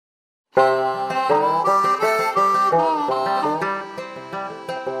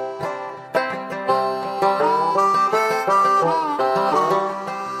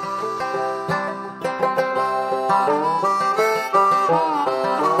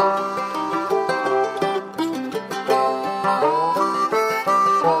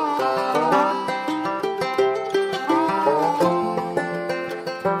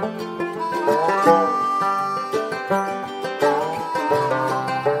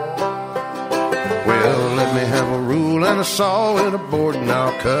and a saw and a board and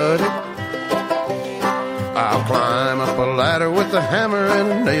I'll cut it. I'll climb up a ladder with a hammer and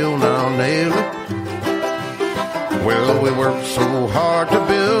a nail and I'll nail it. Well, we worked so hard to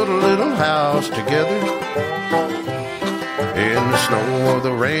build a little house together. In the snow or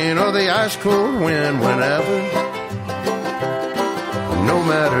the rain or the ice cold wind, whenever. No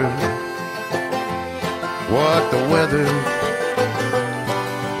matter what the weather,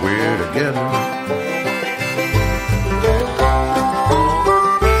 we're together.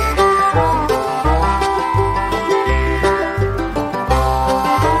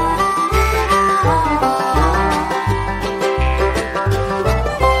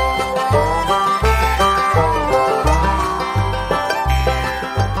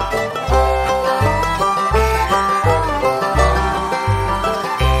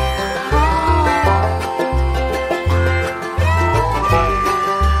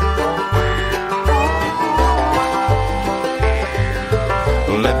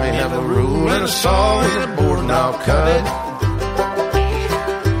 Saw and a board and I'll cut it.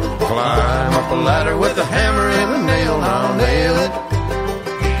 Climb up a ladder with a hammer and a nail and I'll nail it.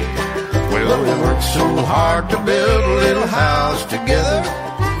 Well, we worked so hard to build a little house together.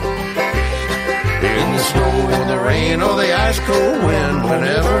 In the snow or the rain or the ice cold wind,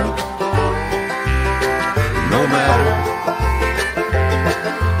 whenever. No matter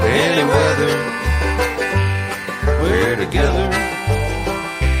any weather, we're together.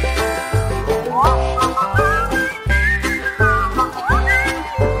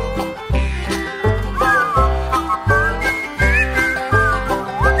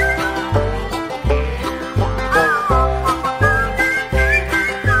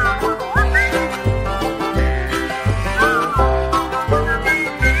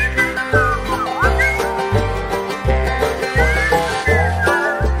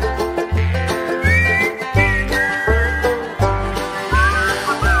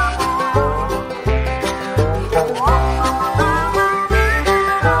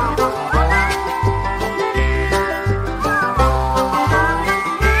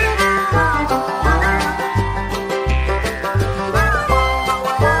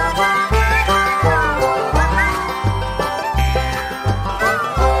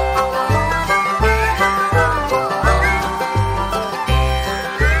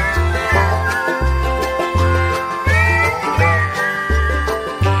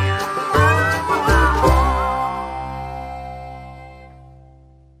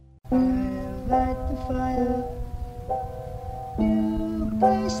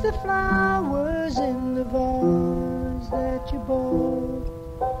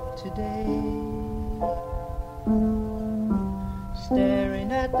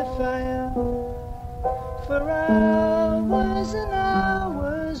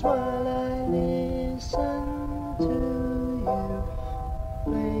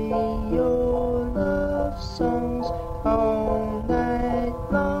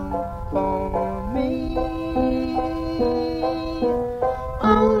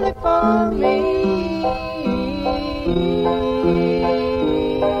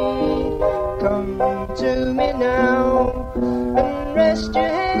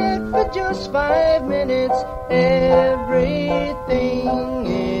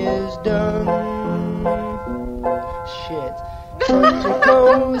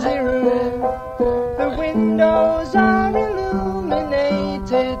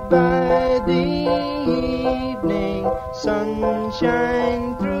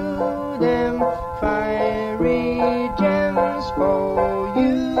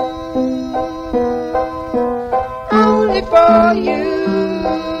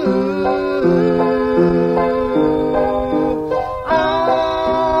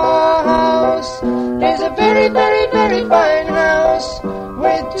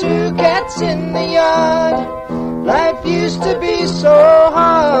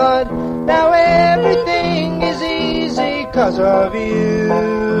 Because of you.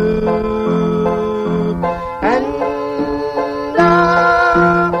 And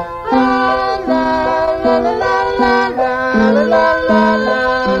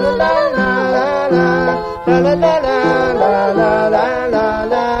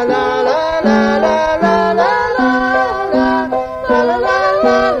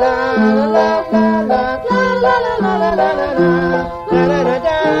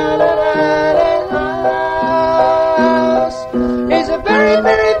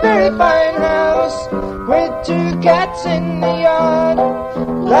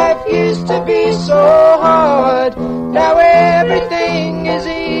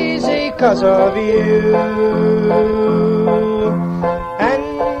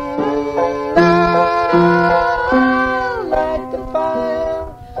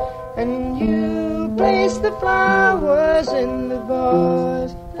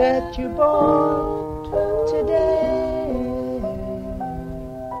you bought today.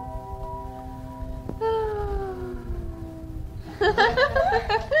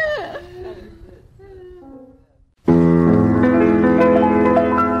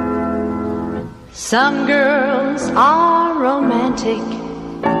 Some girls are romantic,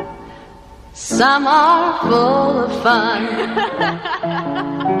 some are full of fun.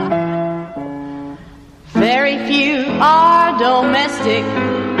 Very few are domestic,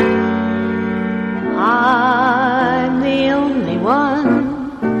 I'm the only one.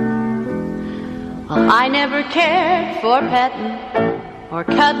 Well, I never cared for petting or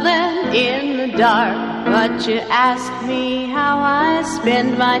cuddling in the dark, but you ask me how I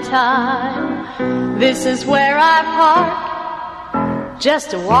spend my time. This is where I park,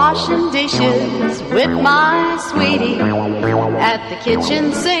 just washing dishes with my sweetie at the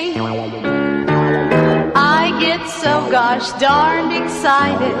kitchen sink. I get so gosh darned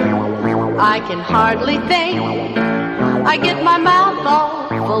excited, I can hardly think. I get my mouth all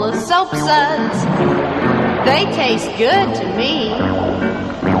full of soap suds, they taste good to me,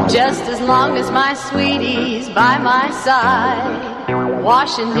 just as long as my sweetie's by my side,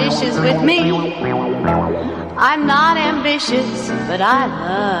 washing dishes with me. I'm not ambitious, but I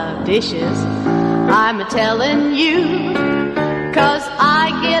love dishes, I'm a-telling you, 'cause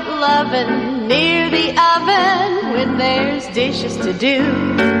I get lovin' near the oven when there's dishes to do.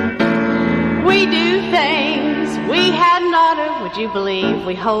 We do things we hadn't oughter, would you believe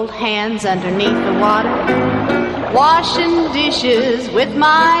we hold hands underneath the water, washing dishes with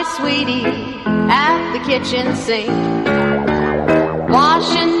my sweetie at the kitchen sink.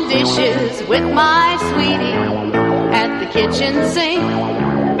 Washing dishes with my sweetie at the kitchen sink.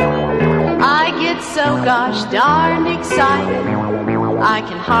 I get so gosh darned excited, I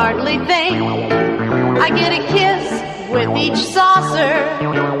can hardly think. I get a kiss with each saucer,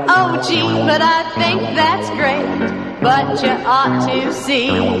 oh gee, but I think that's great. But you ought to see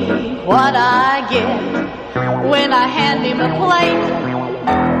what I get when I hand him a plate.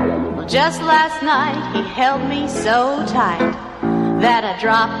 Well, just last night he held me so tight that I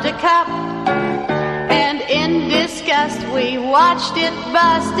dropped a cup, and in disgust we watched it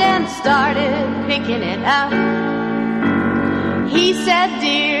bust and started picking it up. He said,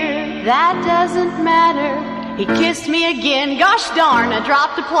 dear, that doesn't matter. He kissed me again, gosh darn, I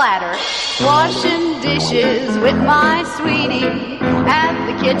dropped a platter. Washing dishes with my sweetie at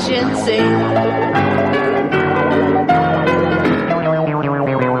the kitchen sink.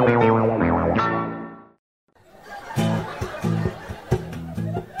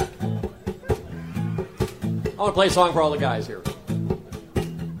 I want to play a song for all the guys here.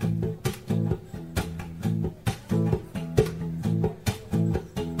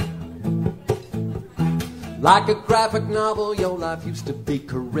 Like a graphic novel, your life used to be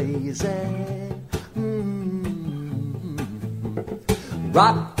crazy.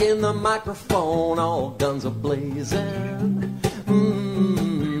 Rocking the microphone, all guns are blazing.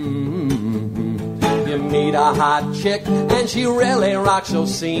 You meet a hot chick, and she really rocks your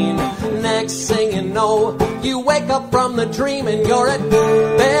scene. Next thing you know, you wake up from the dream, and you're at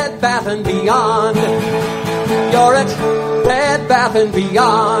Bed Bath & Beyond. You're at Bed Bath &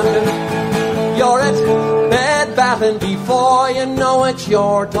 Beyond. You're at Bed Bath, and before you know it,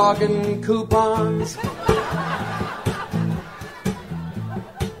 you're talking coupons.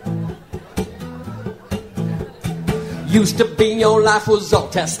 Used to be your life was all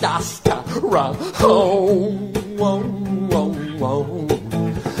testosterone.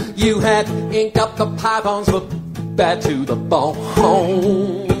 You had inked up the pythons, but bad to the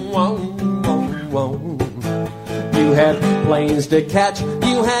bone. You had planes to catch,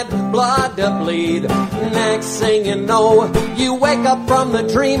 you had blood to bleed. Next thing you know, you wake up from the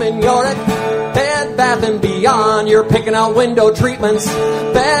dream and you're at Bed Bath & Beyond. You're picking out window treatments,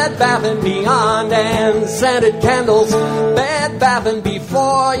 Bed Bath & Beyond, and scented candles, Bed Bath, and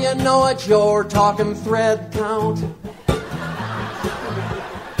before you know it, you're talking thread count.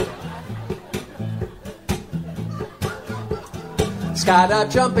 Skydive,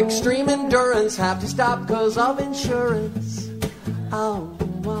 jump, extreme endurance, have to stop 'cause of insurance. Oh.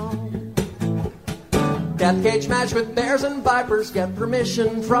 Death cage match with bears and vipers, get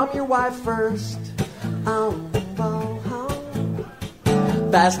permission from your wife first. Oh.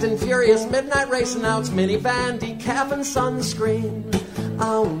 Fast and furious, midnight racing outs, minivan, decaf and sunscreen.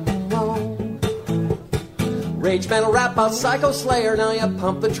 Oh. Rage metal rap about Psycho Slayer, now you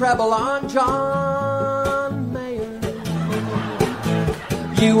pump the treble on John Mayer.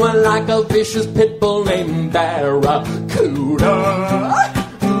 You were like a vicious pit bull named Barracuda.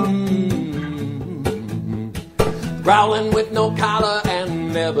 Growling with no collar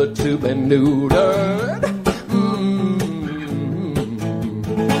and never to be neutered.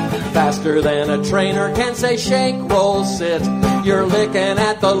 Faster than a trainer can say shake, roll, sit. You're licking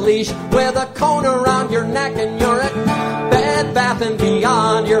at the leash with a cone around your neck, and you're at Bed Bath &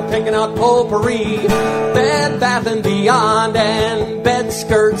 Beyond. You're picking out potpourri. Bed Bath & Beyond and bed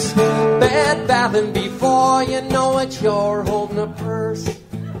skirts. Bed Bath & before you know it, you're holding a purse.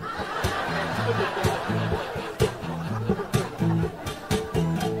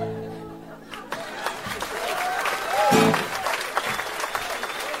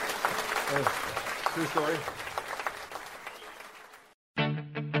 True story.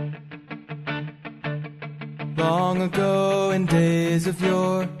 Long ago in days of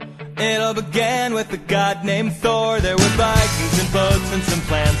yore, it all began with a god named Thor. There were Vikings and boats and some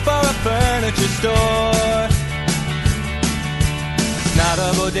plans for a furniture store. It's not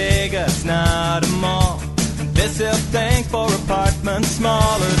a bodega, it's not a mall. This hill thing for apartments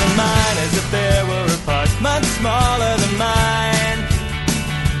smaller than mine, as if there were apartments smaller than mine.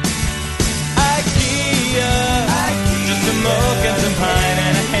 IKEA, just a moke and some pine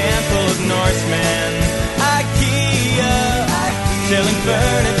and a handful of Norsemen. IKEA, selling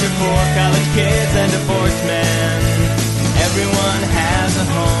furniture for college kids and divorced men. Everyone has a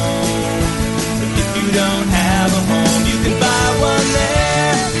home, so if you don't have a home, you can buy one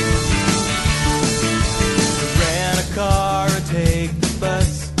there. Rent a car or take the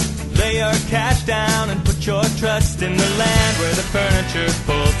bus, lay your cash down and put your trust in the land where the furniture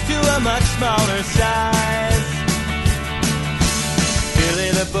folds to a much smaller size.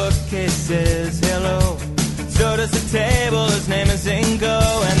 Billy the bookcase says hello, so does the table, his name is Ingo,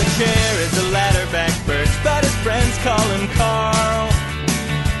 and the chair is a ladder-back birch, but his friends call him Carl.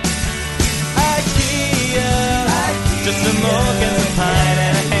 IKEA, just a moke and some pine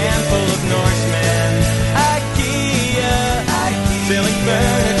and a handful of Norsemen. IKEA, selling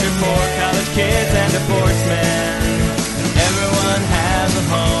furniture for college kids and divorced men. Everyone has a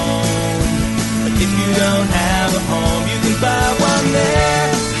home, but if you don't have a home, you can buy one there.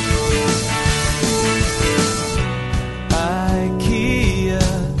 IKEA,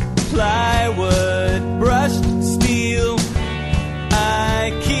 plywood, brushed steel.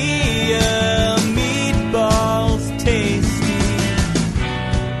 IKEA, meatballs tasty.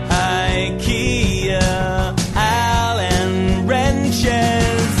 IKEA, Allen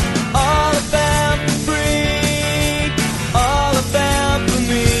wrenches. All about the free, all about the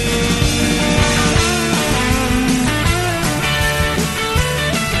me.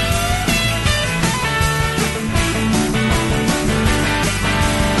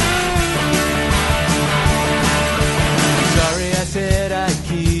 Sorry, I said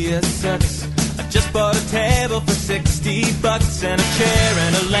IKEA sucks. I just bought a table for $60 and a chair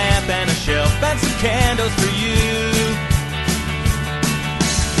and a lamp and a shelf and some candles for you.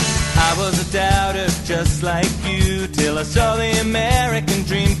 I was a doubter just like you till I saw the American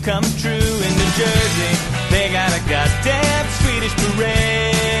dream come true. In New Jersey, they got a goddamn Swedish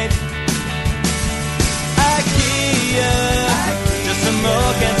parade. IKEA, just some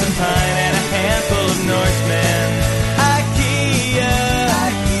moke and some pine and a handful of Norsemen. IKEA,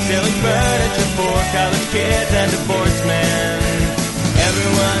 selling furniture for college kids and divorced men.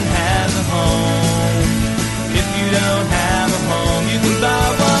 Everyone has a home. If you don't have a home, you can buy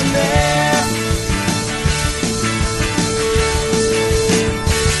one there.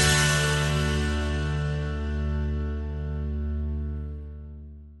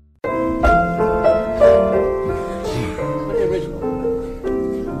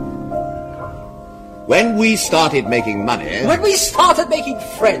 When we started making money, When we started making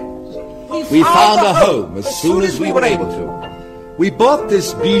friends, we found a home as soon as we were able to. We bought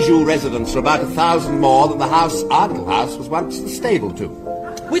this bijou residence for about 1,000 more than the house, our little house, was once the stable to.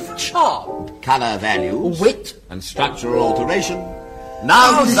 with charm, Colour value, wit, and structural alteration,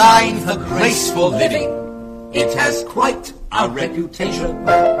 now designed for graceful living, it has quite a reputation.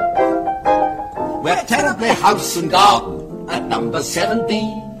 We're terribly house and garden at number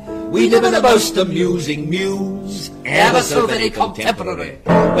 7B. We live in a most amusing muse, ever so very contemporary.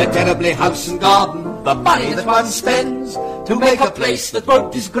 We're terribly house and garden, the money that one spends to make a place that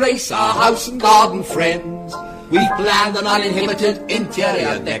won't disgrace our house and garden friends. We've planned an uninhibited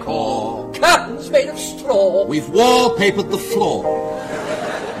interior decor. curtains made of straw. We've wallpapered the floor.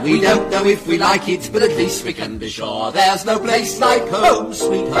 We don't know if we like it, but at least we can be sure there's no place like home,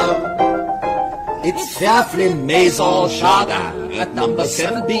 sweet home. It's fearfully maison jardin at number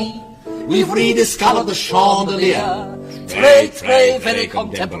 7B. We've rediscovered the chandelier. Très, very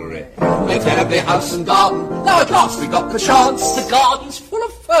contemporary. We're terribly house and garden. Now at last we got the chance. The garden's full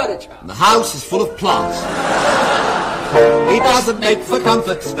of furniture. And the house is full of plants. He doesn't make for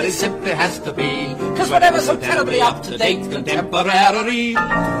comforts, but he simply has to be, 'cause we're never so terribly up-to-date contemporary.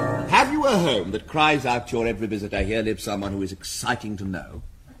 Have you a home that cries out to your every visitor, here lives someone who is exciting to know?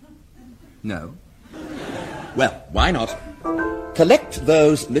 No? Well, why not collect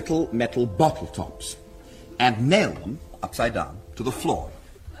those little metal bottle tops and nail them upside down to the floor.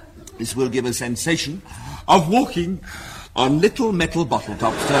 This will give a sensation of walking on little metal bottle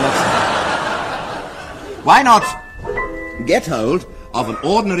tops turned upside. Why not get hold of an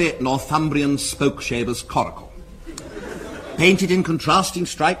ordinary Northumbrian spokeshaver's coracle, paint it in contrasting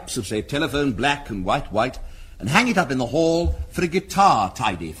stripes of, say, telephone black and white, and hang it up in the hall for a guitar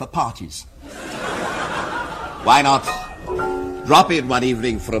tidy for parties? Why not drop in one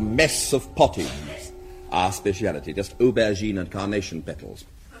evening for a mess of potting, our speciality, just aubergine and carnation petals,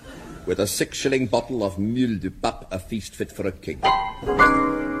 with a 6-shilling bottle of Mule du Pape, a feast fit for a king.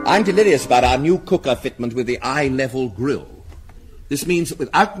 I'm delirious about our new cooker fitment with the eye-level grill. This means that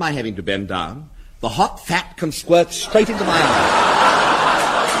without my having to bend down, the hot fat can squirt straight into my eye.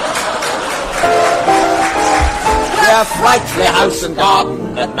 We're Frightfully House and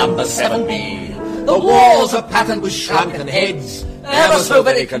Garden at number 7B. The walls are patterned with shrunken heads, ever so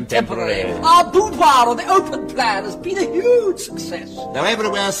very contemporary. Our boudoir on the open plan has been a huge success. Now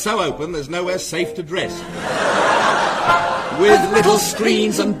everywhere's so open, there's nowhere safe to dress. With little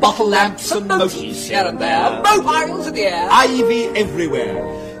screens and bottle lamps and motifs here and there. Mobiles in the air. Ivy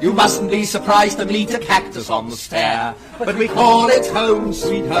everywhere. You mustn't be surprised to meet a cactus on the stair. But we call it home,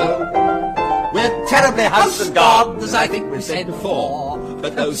 sweet home. We're terribly house and garden, as I think we said before.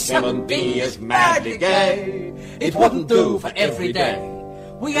 But though 7B is madly gay, it wouldn't do for every day.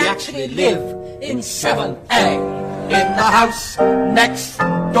 We actually live in 7A, in the house next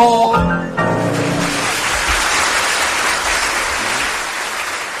door.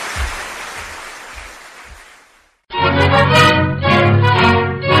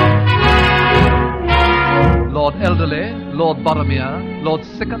 Lord Elderly, Lord Boromir, Lord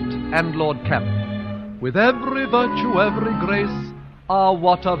Sickert, and Lord Kemp. With every virtue, every grace, ah,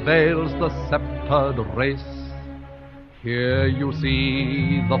 what avails the sceptred race? Here you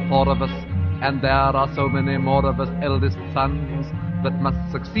see the 4 of us, and there are so many more of us eldest sons that must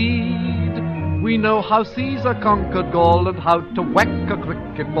succeed. We know how Caesar conquered Gaul and how to whack a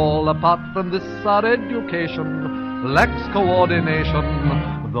cricket ball. Apart from this, our education lacks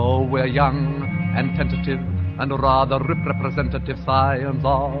coordination. Though we're young and tentative and rather representative scions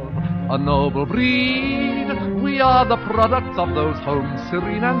of a noble breed, we are the products of those homes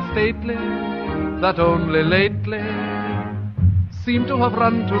serene and stately that only lately seem to have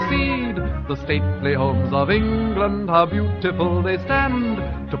run to seed. The stately homes of England, how beautiful they stand,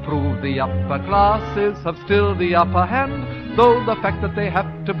 to prove the upper classes have still the upper hand, though the fact that they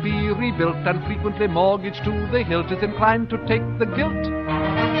have to be rebuilt and frequently mortgaged to the hilt is inclined to take the guilt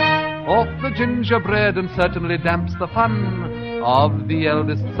off the gingerbread and certainly damps the fun of the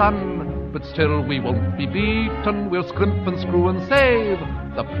eldest son. But still we won't be beaten, we'll scrimp and screw and save.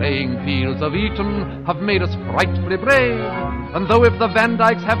 The playing fields of Eton have made us frightfully brave, and though if the Van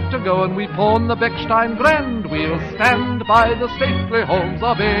Dykes have to go and we pawn the Bechstein Grand, we'll stand by the stately homes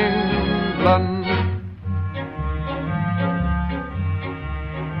of England.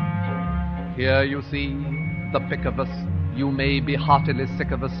 Here you see the pick of us. You may be heartily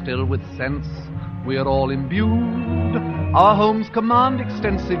sick of us, still with sense we're all imbued. Our homes command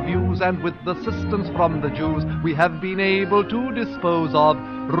extensive views, and with assistance from the Jews, we have been able to dispose of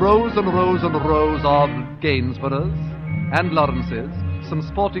rows and rows and rows of Gainsboroughs and Lawrences, some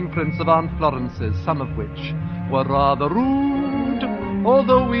sporting prints of Aunt Florence's, some of which were rather rude.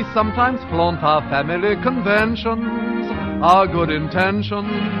 Although we sometimes flaunt our family conventions, our good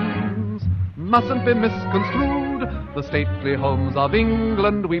intentions mustn't be misconstrued. The stately homes of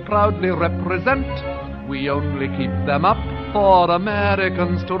England we proudly represent. We only keep them up for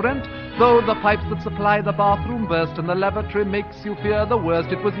Americans to rent. Though the pipes that supply the bathroom burst and the lavatory makes you fear the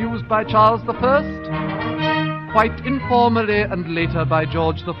worst, it was used by Charles I, quite informally, and later by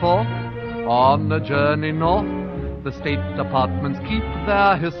George IV. On a journey north, the state departments keep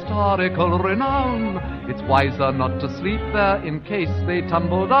their historical renown. It's wiser not to sleep there in case they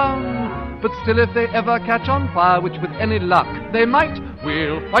tumble down. But still, if they ever catch on fire, which with any luck they might,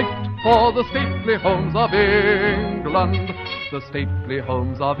 we'll fight for the stately homes of England. The stately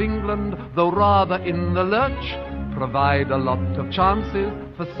homes of England, though rather in the lurch, provide a lot of chances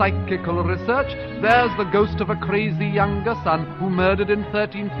for psychical research. There's the ghost of a crazy younger son who murdered in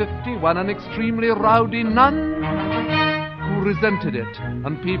 1351 an extremely rowdy nun who resented it,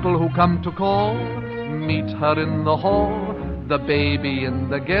 and people who come to call meet her in the hall. The baby in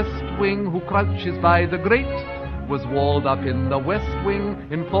the guest wing who crouches by the grate was walled up in the West Wing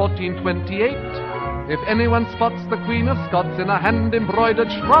in 1428. If anyone spots the Queen of Scots in a hand-embroidered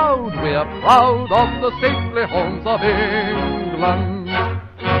shroud, we're proud of the stately homes of England.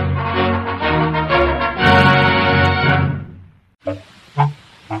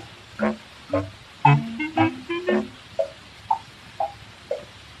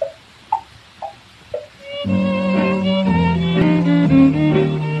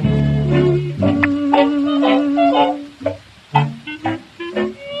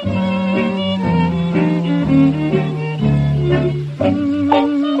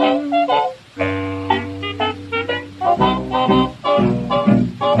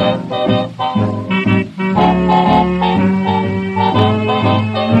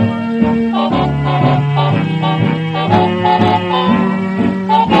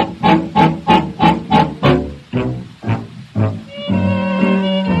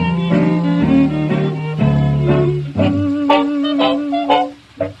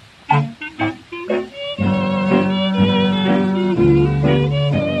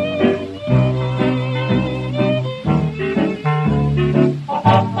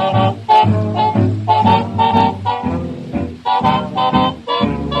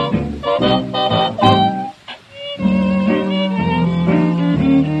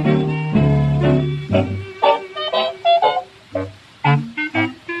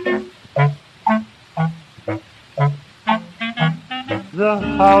 The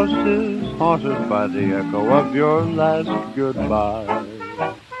house is haunted by the echo of your last goodbye.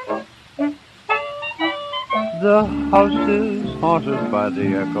 The house is haunted by the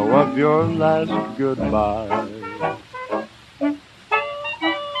echo of your last goodbye.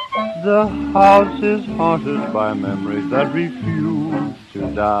 The house is haunted by memories that refuse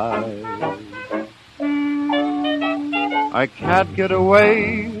to die. I can't get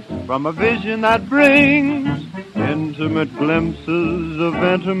away from a vision that brings intimate glimpses of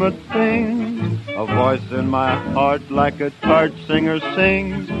intimate things. A voice in my heart like a tart singer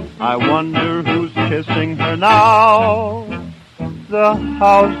sings. I wonder who's kissing her now. The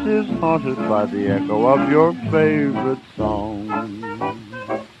house is haunted by the echo of your favorite song.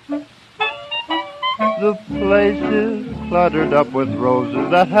 The place is cluttered up with roses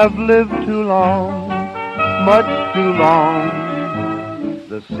that have lived too long, much too long.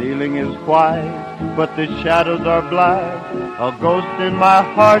 The ceiling is white, but the shadows are black. A ghost in my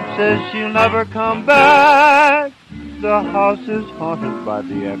heart says she'll never come back. The house is haunted by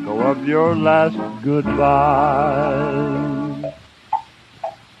the echo of your last goodbye.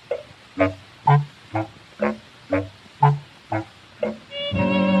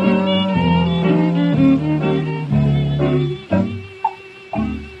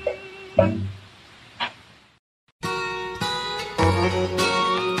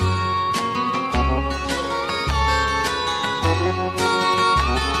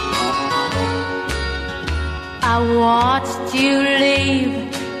 I watched you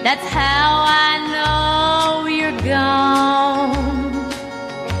leave, that's how I know you're gone.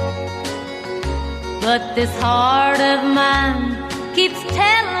 But this heart of mine keeps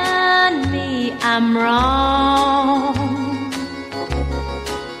telling me I'm wrong.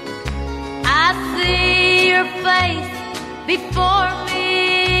 I see your face before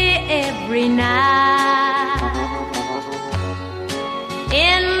me every night.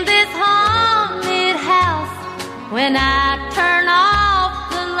 In this haunted house, when I turn off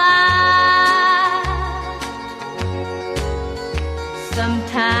the light,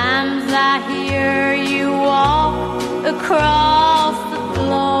 sometimes I hear you walk across the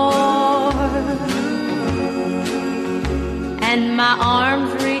floor, and my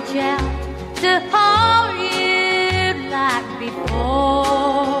arms reach out to hold you like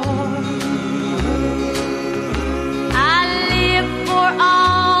before. I live for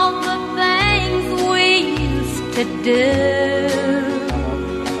all the things we used to do.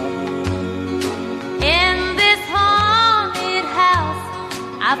 In this haunted house,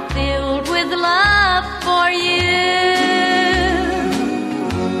 I filled with love for you.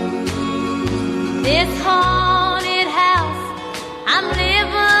 This haunted house I'm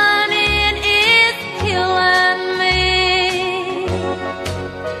living in is killing me,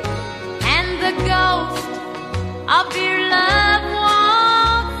 and the ghost of your love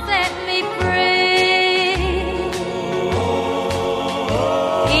won't set me free.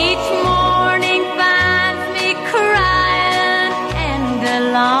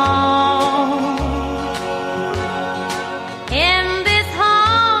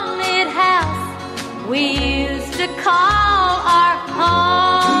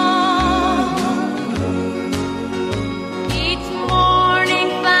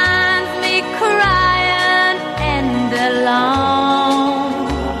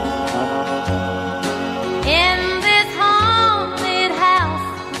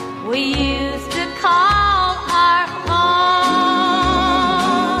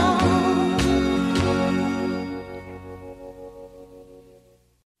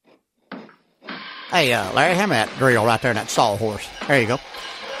 Hey, Larry, hand me that drill right there and that sawhorse. There you go.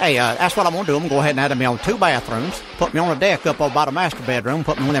 Hey, that's what I'm going to do. I'm going to go ahead and add me on 2 bathrooms, put me on a deck up over by the master bedroom,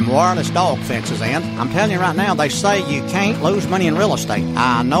 put me with them wireless dog fences in. I'm telling you right now, they say you can't lose money in real estate.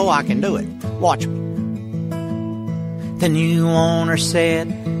 I know I can do it. Watch me. The new owner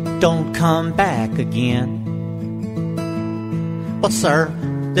said, don't come back again. But sir,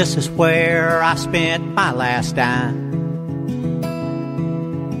 this is where I spent my last dime.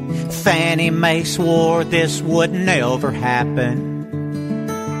 Fannie Mae swore this would never happen.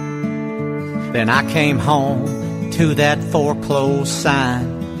 Then I came home to that foreclosed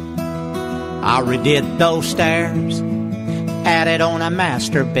sign. I redid those stairs, added on a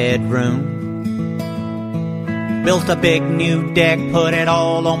master bedroom, built a big new deck, put it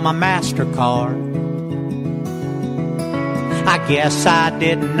all on my MasterCard. I guess I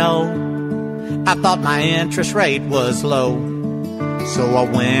didn't know, I thought my interest rate was low. So I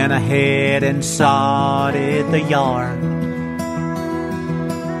went ahead and sodded the yard.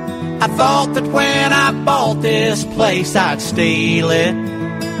 I thought that when I bought this place I'd steal it,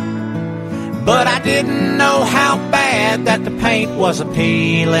 but I didn't know how bad that the paint was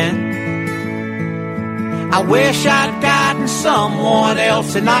appealing. I wish I'd gotten someone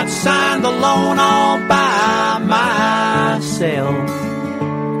else and not signed the loan all by myself.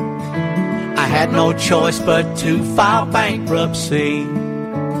 I had no choice but to file bankruptcy.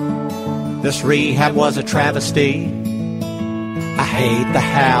 This rehab was a travesty. I hate the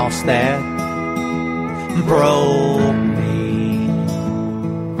house that broke me.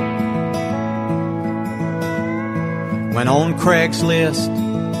 Went on Craigslist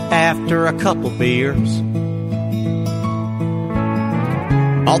after a couple beers.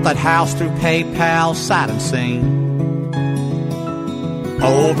 Bought that house through PayPal, sight unseen.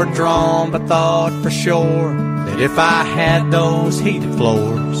 Overdrawn, but thought for sure that if I had those heated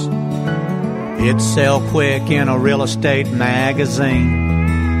floors, it'd sell quick in a real estate magazine.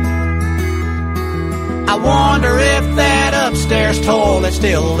 I wonder if that upstairs toilet's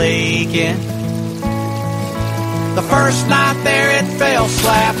still leaking. The first night there it fell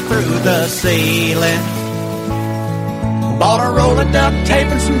slap through the ceiling. Bought a roll of duct tape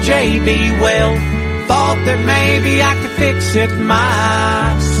and some J.B. Weld. Thought that maybe I could fix it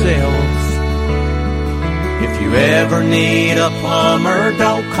myself. If you ever need a plumber,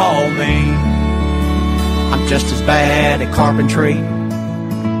 don't call me. I'm just as bad at carpentry.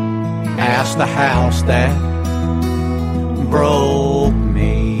 Ask the house that broke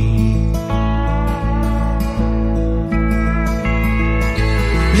me.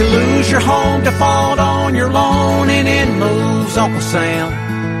 You lose your home, default on your loan, and in moves Uncle Sam.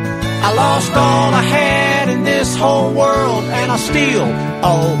 I lost all I had in this whole world, and I still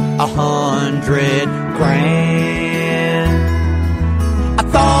owe $100,000. I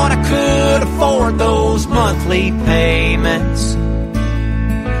thought I could afford those monthly payments,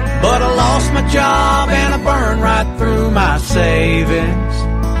 but I lost my job and I burned right through my savings.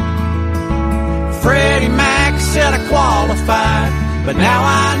 Freddie Mac said I qualified, but now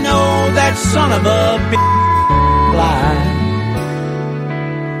I know that son of a bitch lied.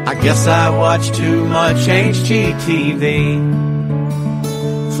 I guess I watch too much HGTV.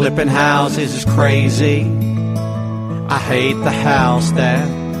 Flipping houses is crazy. I hate the house that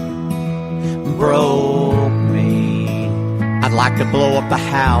broke me. I'd like to blow up the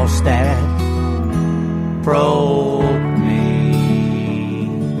house that broke me.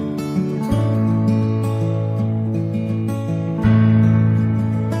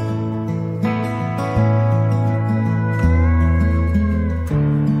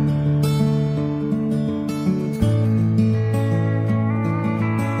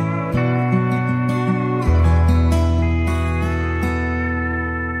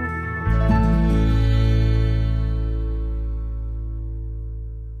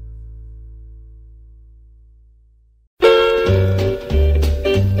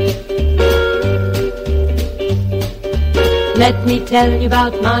 Let me tell you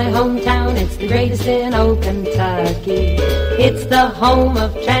about my hometown, it's the greatest in old Kentucky. It's the home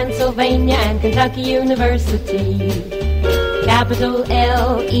of Transylvania and Kentucky University. Capital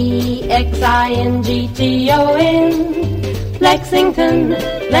Lexington, Lexington,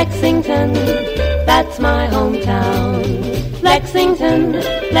 Lexington, that's my hometown. Lexington,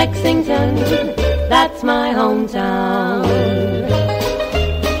 Lexington, that's my hometown.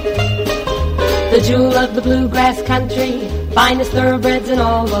 The jewel of the bluegrass country, finest thoroughbreds in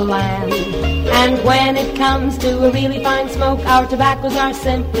all the land. And when it comes to a really fine smoke, our tobaccos are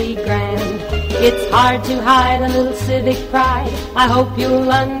simply grand. It's hard to hide a little civic pride, I hope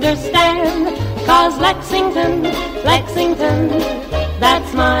you'll understand. 'Cause Lexington, Lexington,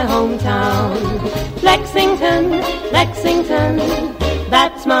 that's my hometown. Lexington, Lexington,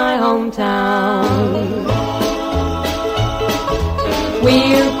 that's my hometown.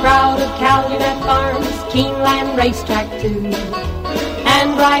 We're proud of Calumet Farms, Keeneland Racetrack too.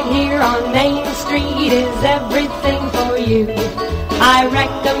 And right here on Main Street is everything for you. I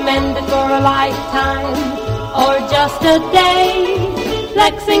recommend it for a lifetime or just a day.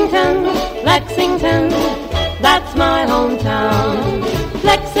 Lexington, Lexington, that's my hometown.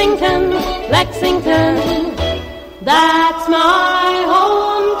 Lexington, Lexington, that's my hometown.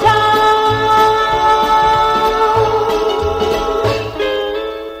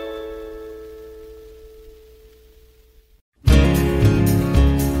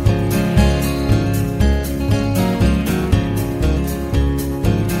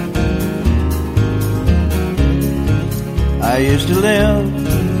 I used to live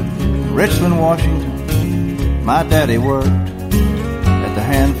in Richland, Washington. My daddy worked at the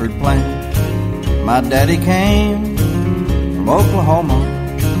Hanford plant. My daddy came from Oklahoma.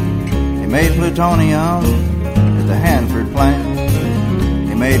 He made plutonium at the Hanford plant.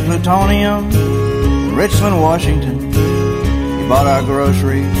 He made plutonium in Richland, Washington. He bought our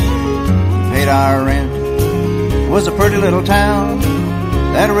groceries, he paid our rent. It was a pretty little town,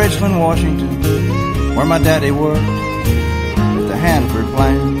 that Richland, Washington, where my daddy worked at the Hanford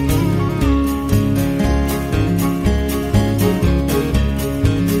plant.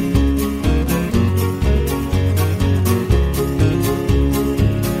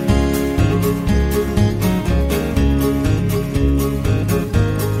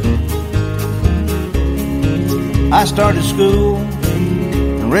 I started school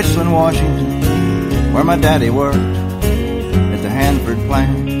in Richland, Washington, where my daddy worked at the Hanford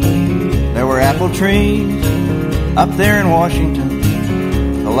plant. There were apple trees up there in Washington,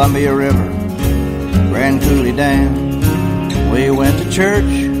 Columbia River, Grand Coulee Dam. We went to church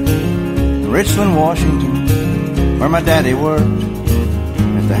in Richland, Washington, where my daddy worked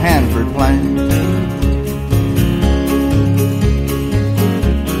at the Hanford plant.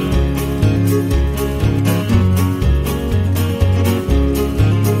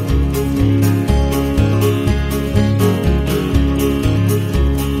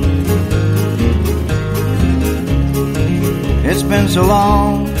 It's been so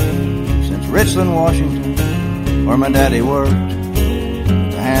long since Richland, Washington, where my daddy worked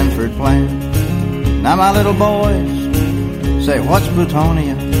at the Hanford plant. Now my little boys say, what's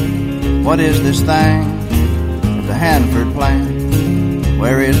plutonia? What is this thing at the Hanford plant?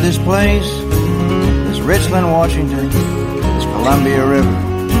 Where is this place? This Richland, Washington, this Columbia River,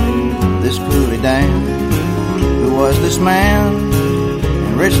 this Coulee Dam. Who was this man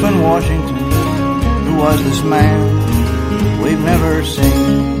in Richland, Washington? Who was this man we've never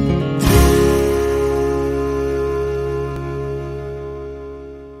seen?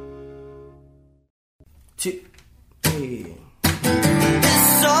 This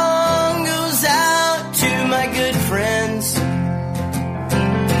song goes out to my good friends,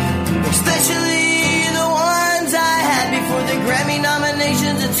 especially the ones I had before the Grammy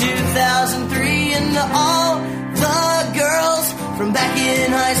nominations in 2003, and to all the girls from back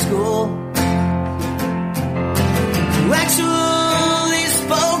in high school who actually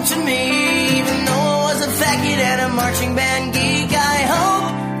spoke to me, even though I was a fat kid and a marching band geek. I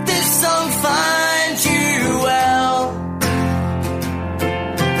hope this song finds you well,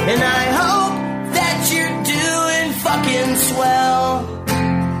 and I hope that you're doing fucking swell.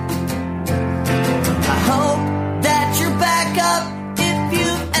 I hope that you're back up if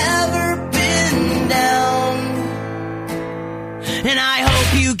you've ever been down, and I hope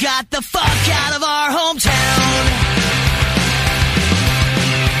you got the fuck out of our hometown.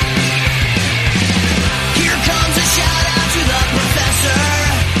 Here comes a shout out to the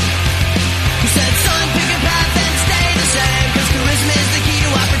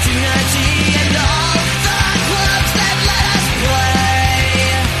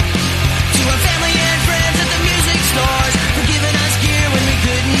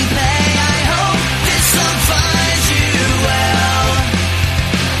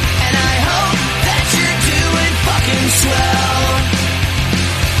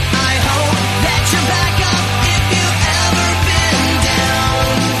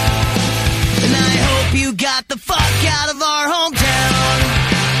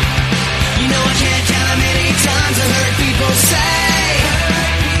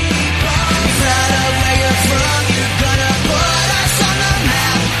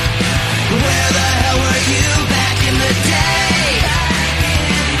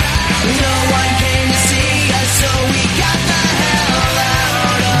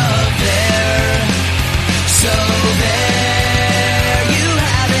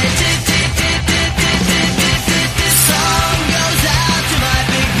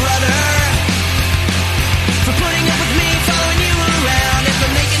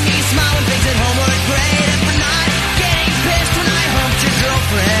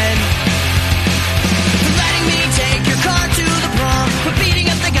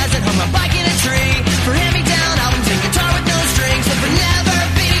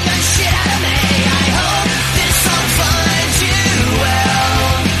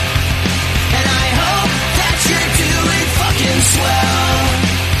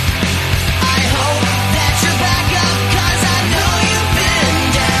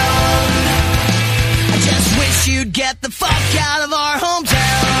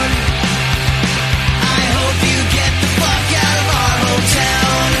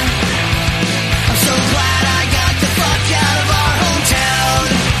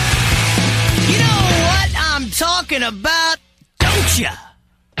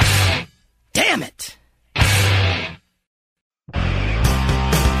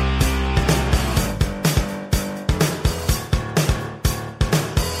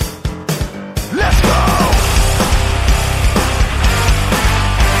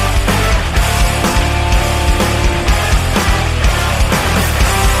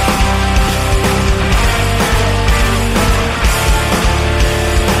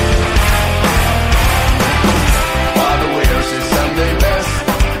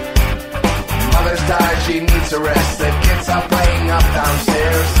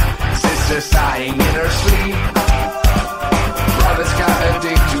sighing in her sleep. Brother's got a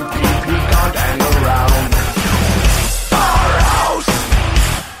dig to peep, he can't hang around. Our house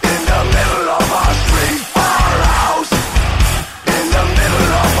in the middle of our street. Our house in the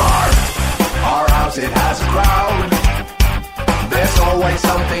middle of our house, it has a crowd. There's always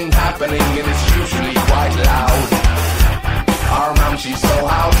something happening and it's usually quite loud. Our mom, she's so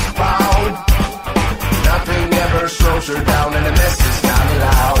house proud. Nothing ever slows her down and the mess is not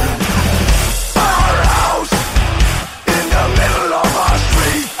allowed. Our house in the middle of our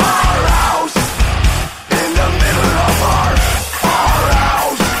street. Our house in the middle of our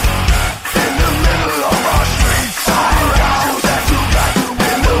house in the middle of our street. Our house that you got to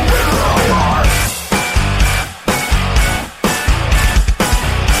in the middle of our.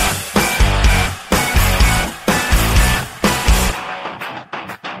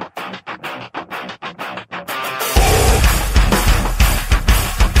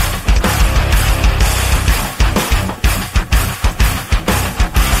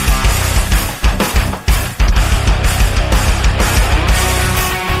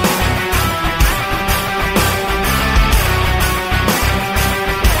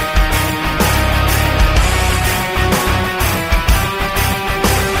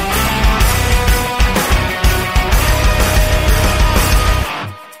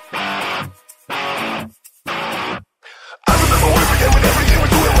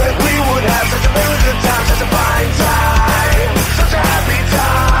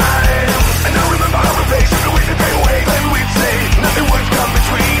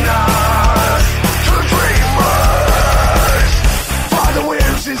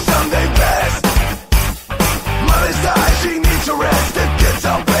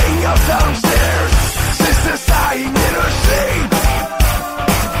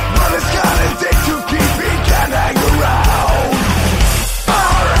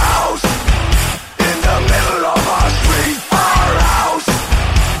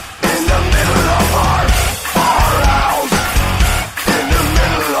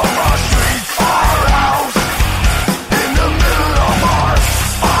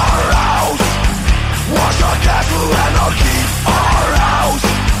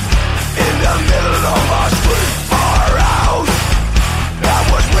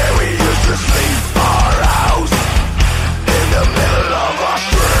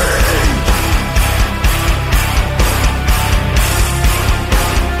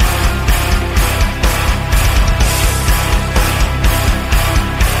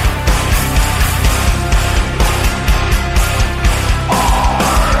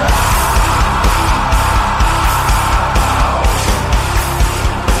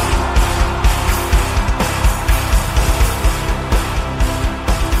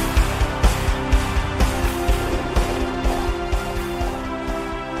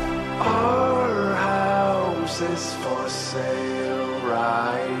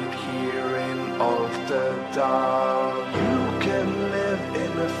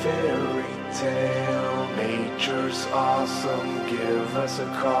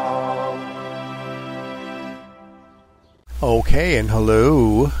 Okay, and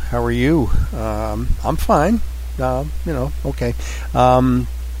hello. How are you? I'm fine. Okay.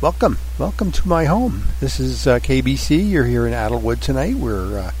 Welcome to my home. This is KBC. You're here in Adelwood tonight.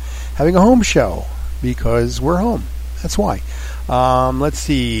 We're having a home show because we're home. That's why. Let's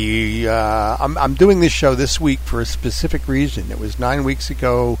see. I'm doing this show this week for a specific reason. It was 9 weeks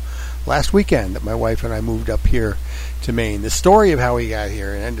ago, last weekend, that my wife and I moved up here to Maine. The story of how we got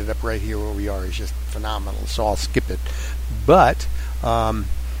here and ended up right here where we are is just phenomenal, so I'll skip it. But I'm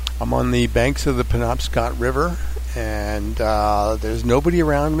on the banks of the Penobscot River, and there's nobody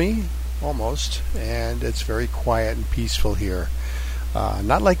around me, almost, and it's very quiet and peaceful here.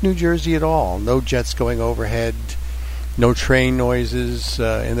 Not like New Jersey at all. No jets going overhead, no train noises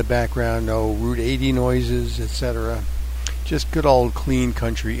in the background, no Route 80 noises, etc. Just good old clean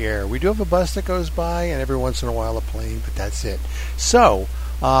country air. We do have a bus that goes by, and every once in a while a plane, but that's it. So,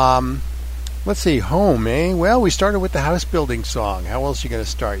 let's see, home, eh? Well, we started with the house building song. How else are you going to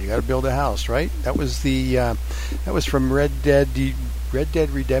start? You got to build a house, right? That was from Red Dead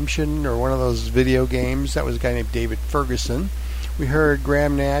Redemption, or one of those video games. That was a guy named David Ferguson. We heard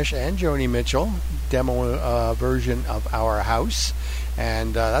Graham Nash and Joni Mitchell demo version of Our House,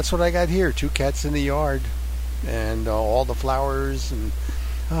 and that's what I got here. 2 cats in the yard, and all the flowers, and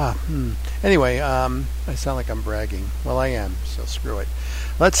anyway, I sound like I'm bragging. Well, I am, so screw it.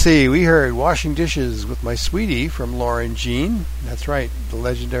 Let's see, we heard Washing Dishes with My Sweetie from Lauren Jean. That's right, the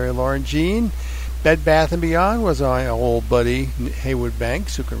legendary Lauren Jean. Bed Bath & Beyond was our old buddy Haywood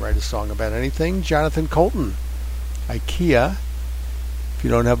Banks, who can write a song about anything. Jonathan Colton, IKEA. If you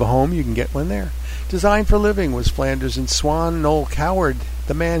don't have a home, you can get one there. Designed for living was Flanders and Swan, Noel Coward,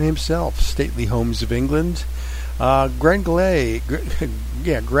 the man himself, Stately Homes of England. Gren Glay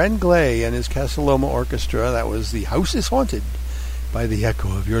and his Casaloma Orchestra. That was The House is Haunted by the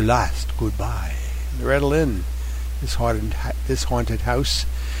Echo of Your Last Goodbye. Loretta Lynn, This Haunted House.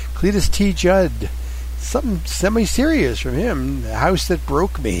 Cletus T. Judd, something semi-serious from him, The House That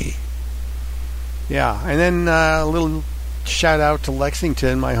Broke Me. Yeah, and then a little shout out to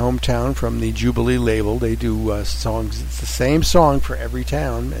Lexington, my hometown, from the Jubilee label. They do songs. It's the same song for every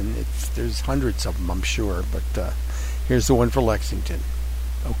town, and there's hundreds of them, I'm sure. But here's the one for Lexington.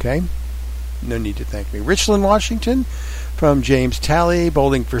 Okay? No need to thank me. Richland, Washington, from James Talley.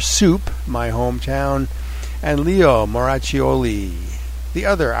 Bowling for Soup, my hometown. And Leo Moraccioli, the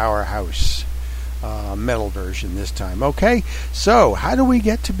other Our House. Metal version this time. Okay, so how do we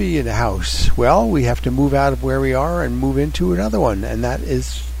get to be in a house? Well, we have to move out of where we are and move into another one, and that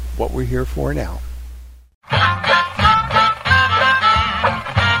is what we're here for now.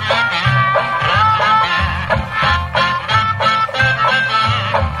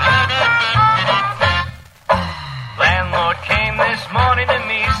 Landlord came this morning to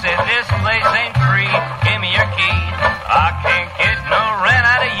me, said this place ain't free, give me your key. I can't get no rent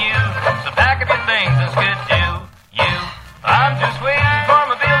out of you, so pack up your things, let's get you. I'm just waiting for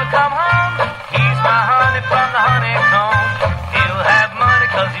my bill to come home. He's my honey from the honeycomb. He'll have money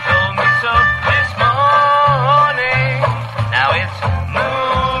 'cause he told me so this morning. Now it's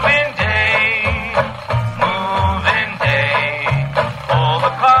moving day. Pull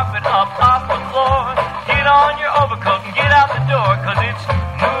the carpet up off the floor. Get on your overcoat and get out the door, 'cause it's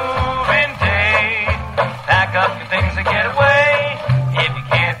moving day. Pack up your things and get away. If you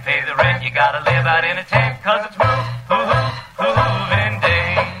can't pay the rent, you gotta live out in a tent, 'cause it's moving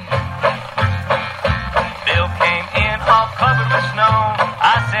day. Bill came in all covered with snow.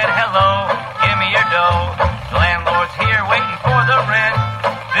 I said hello, give me your dough. The landlord's here waiting for the rent.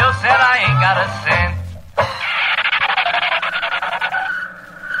 Bill said I ain't got a cent.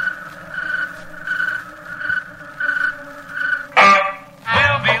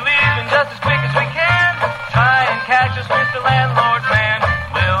 We'll be leaving just as quick as we can. Try and catch us, Mr. Landlord Man.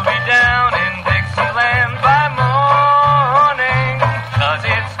 We'll be down in Dixieland by morning, 'cause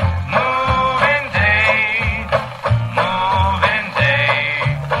it's moving day.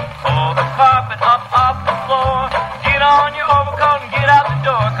 Pull the carpet up off the floor. Get on your overcoat and get out the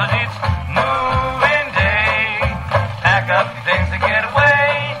door, 'cause it's moving day. Pack up your things and get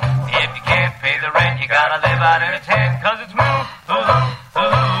away. If you can't pay the rent, you gotta live out in a tent, 'cause it's moving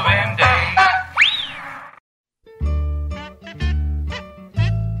day.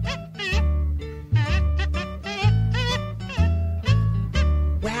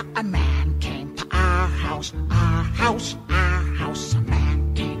 Well, a man came to our house. A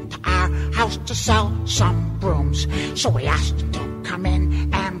man came to our house to sell some brooms. So we asked him to come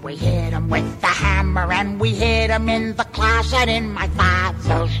in, and we hit him with the hammer, and we hit him in the closet in my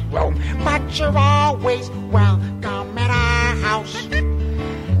father's room. But you're always welcome at our house,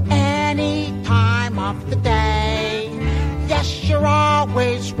 any time of the day. Yes, you're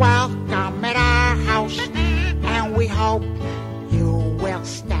always welcome at our house, and we hope you will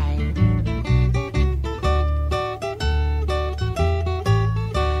stay.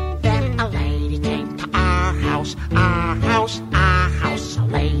 Then a lady came to our house. A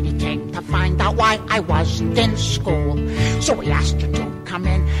lady came to find out why I wasn't in school. So we asked her to come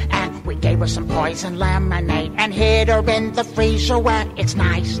in, and we gave her some poison lemonade and hid her in the freezer where it's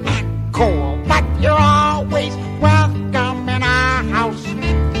nice and cool. But you're always welcome in our house,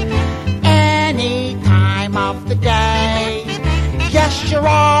 any time of the day. Yes, you're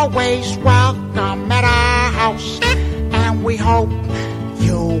always welcome at our house, and we hope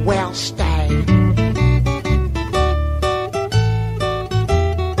you will stay.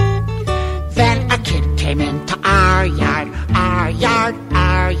 Then a kid came into our yard.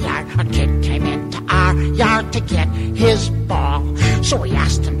 A kid came into our yard to get his ball. So we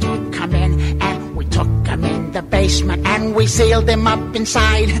asked him to come in, and we took him in the basement, and we sealed him up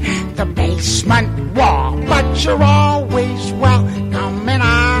inside the basement wall. But you're always welcome in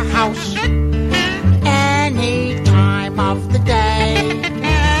our house, any time of the day.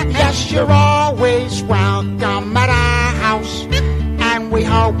 Yes, you're always welcome at our house, and we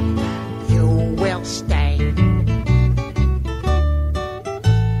hope you will stay.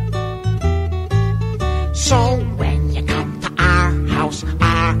 So when you come to our house,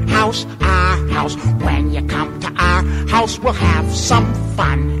 when you come to our house, we'll have some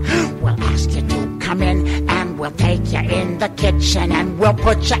fun. We'll ask you to come in, and we'll take you in the kitchen, and we'll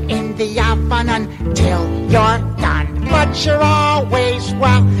put you in the oven until you're done. but you're always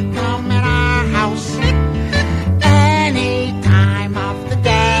welcome in our house any time of the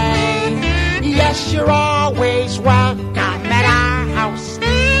day. Yes, you're always welcome at our house,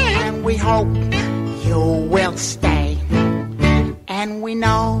 and we hope you will stay, and we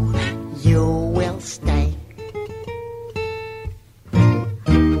know you will stay.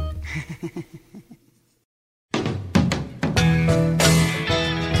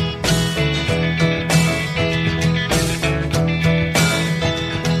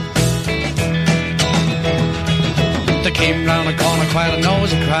 They came round the corner, quite a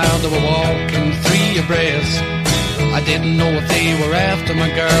noisy crowd. They were walking three abreast. I didn't know if they were after my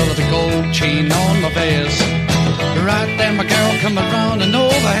girl or the gold chain on my vest. Right then my girl come around and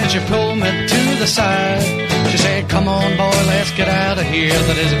over and she pulled me to the side. She said, come on boy, let's get out of here,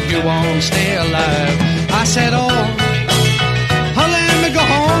 that is if you want to stay alive. I said, oh, let me go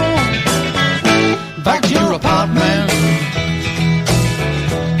home, back to your apartment.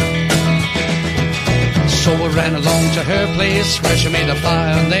 So I ran along to her place where she made a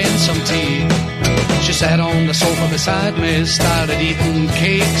fire and then some tea. She sat on the sofa beside me, started eating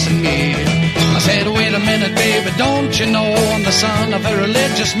cakes and me. I said, wait a minute, baby, don't you know I'm the son of a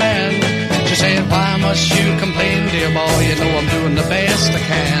religious man? She said, why must you complain, dear boy? You know I'm doing the best I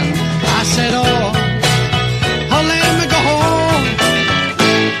can. I said, oh, let me go home,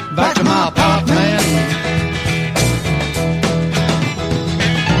 back to my apartment.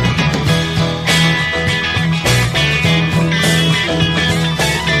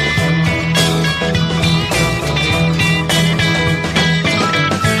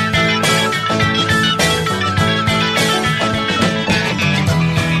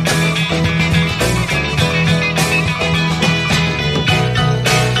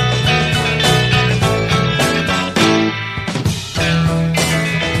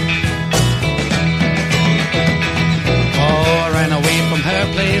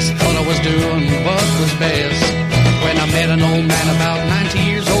 Thought I was doing what was best, when I met an old man about 90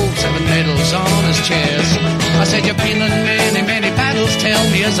 years old, 7 medals on his chest. I said, you've been in many, many battles, tell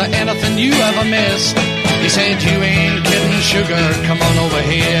me, is there anything you ever missed? He said, you ain't kidding, sugar, come on over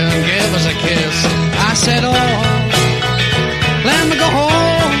here and give us a kiss. I said, oh, let me go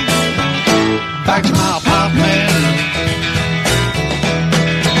home, back to my apartment.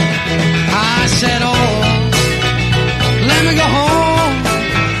 I said, oh, let me go home,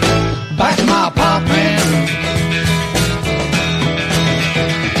 back to my apartment.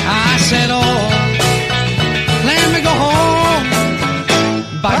 I said, oh, let me go home,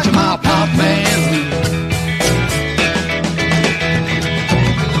 back to my apartment.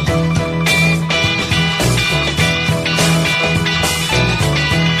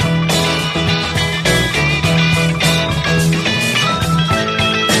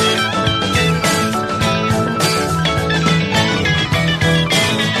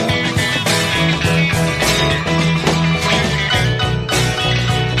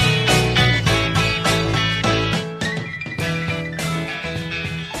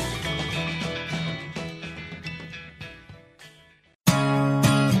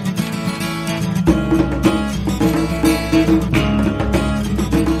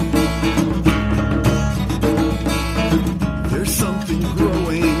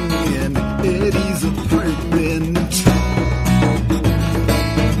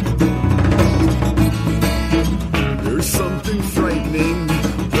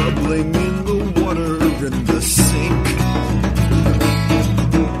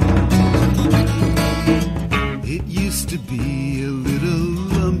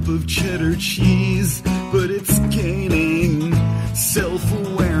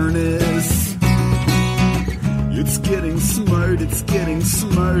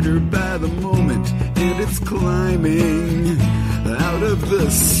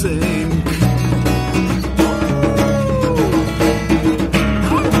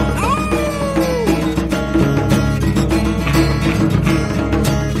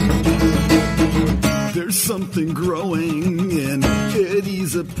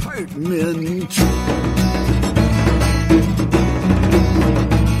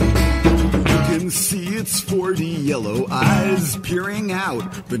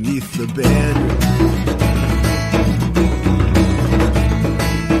 Beneath the bed,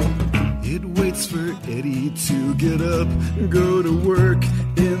 it waits for Eddie to get up, go to work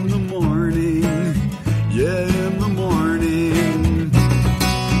in the morning. Yeah, in the morning.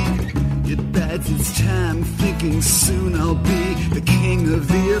 It bides its time, thinking soon I'll be the king of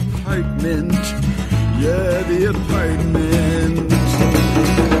the apartment. Yeah, the apartment.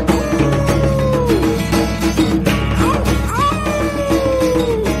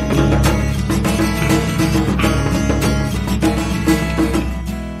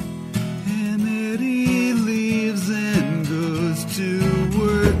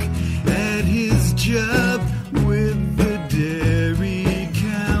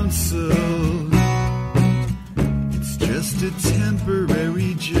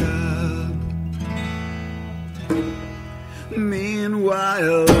 job.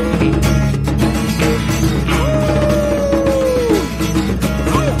 Meanwhile,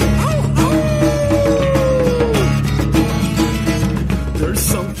 there's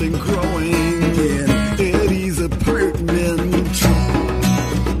something growing in Eddie's apartment.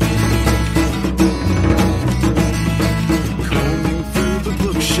 Combing through the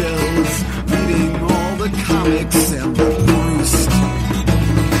bookshelves, reading all the comics and the Proust.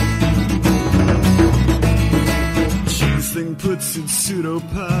 Cheese thing puts its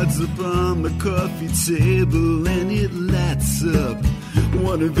pseudopods up on the coffee table and it lights up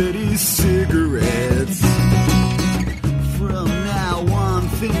one of Eddie's cigarettes. From now on,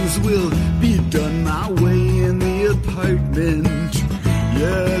 things will be done my way in the apartment.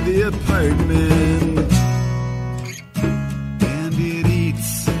 Yeah, the apartment. And it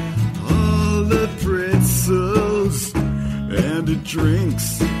eats all the pretzels, and it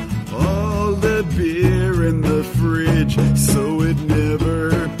drinks all the beer in the fridge, so it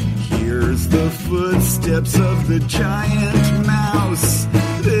never hears the footsteps of the giant mouse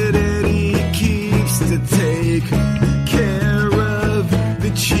that Eddie keeps to take care of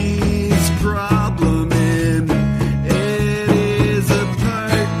the cheese problem in Eddie's apartment.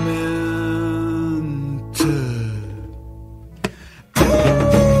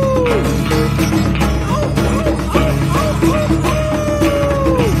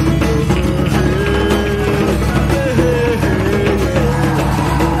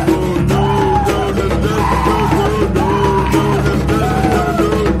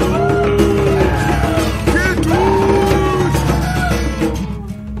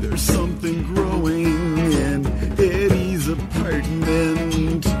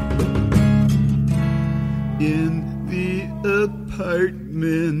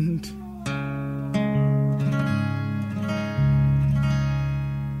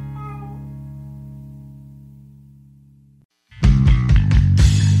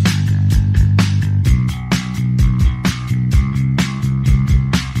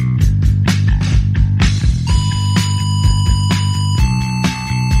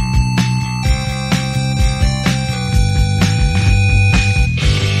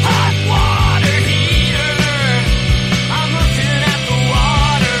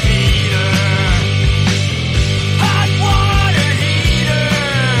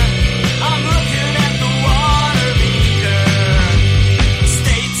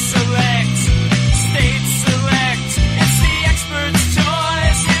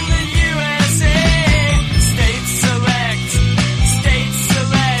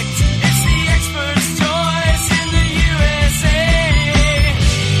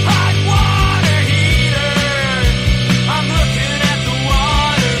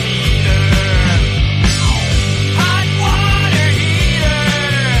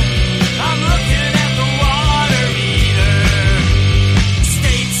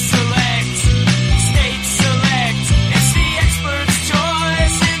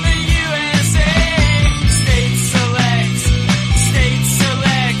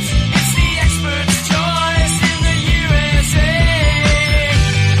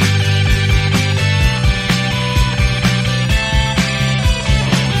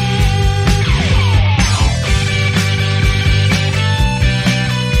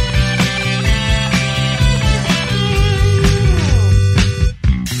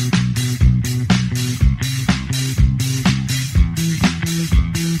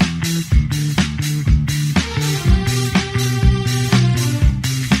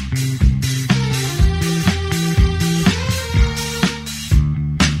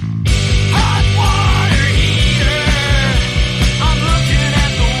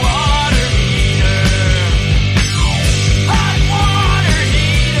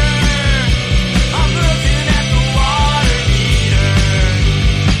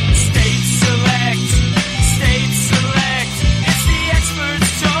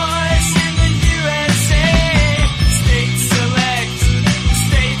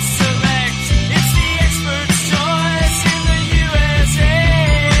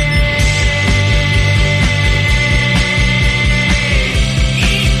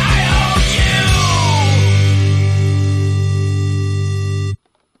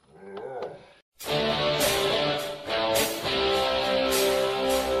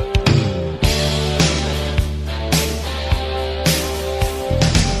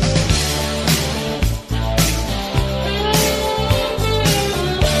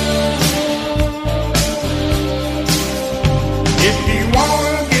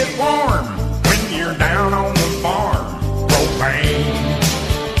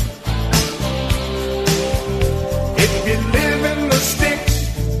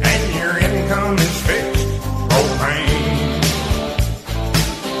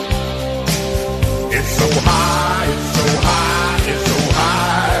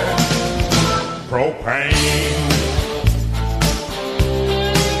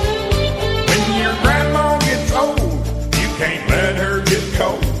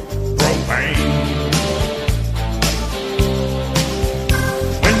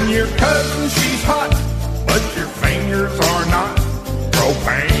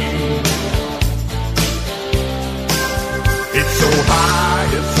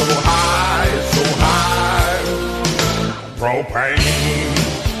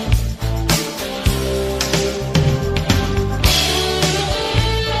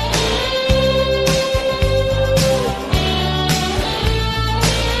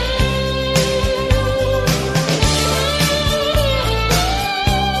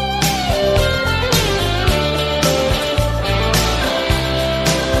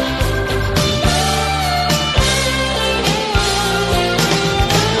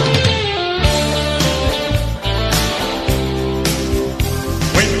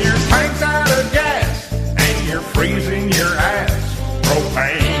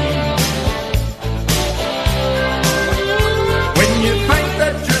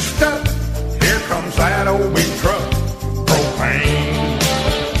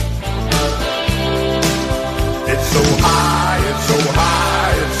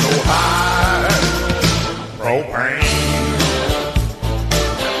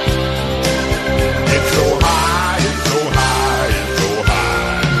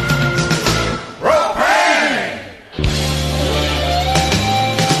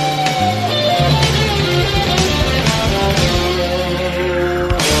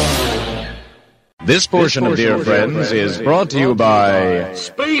 This portion of Dear Friends is brought to you by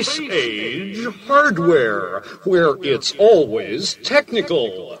Space Age Hardware, where it's always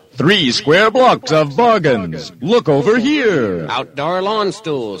technical. 3 square blocks of bargains. Look over here. Outdoor lawn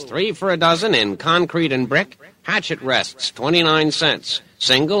stools, 3 for $1 in concrete and brick. Hatchet rests, 29 cents.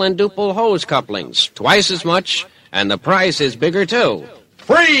 Single and duple hose couplings, twice as much, and the price is bigger, too.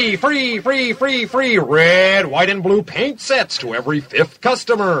 Free red, white, and blue paint sets to every 5th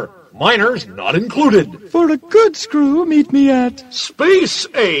customer. Miners not included. For a good screw, meet me at Space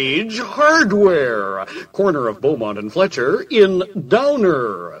Age Hardware, corner of Beaumont and Fletcher in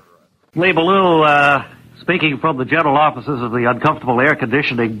Downer. Lee Ballou, speaking from the general offices of the Uncomfortable Air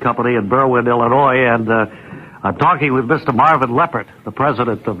Conditioning Company in Berwyn, Illinois, and I'm talking with Mr. Marvin Leppert, the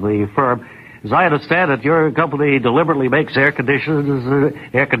president of the firm. As I understand it, your company deliberately makes air conditioners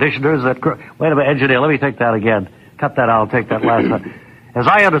that... Wait a minute, engineer, let me take that again. Cut that out, take that last one. As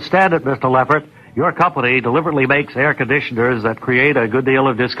I understand it, Mr. Leppert, your company deliberately makes air conditioners that create a good deal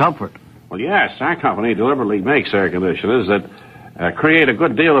of discomfort. Well, yes, our company deliberately makes air conditioners that create a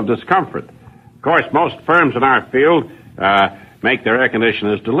good deal of discomfort. Of course, most firms in our field make their air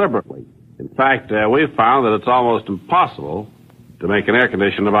conditioners deliberately. In fact, we've found that it's almost impossible to make an air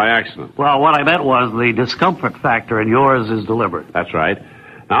conditioner by accident. Well, what I meant was the discomfort factor in yours is deliberate. That's right.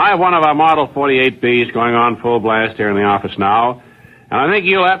 Now, I have one of our Model 48Bs going on full blast here in the office now, and I think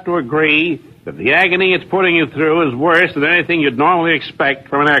you'll have to agree that the agony it's putting you through is worse than anything you'd normally expect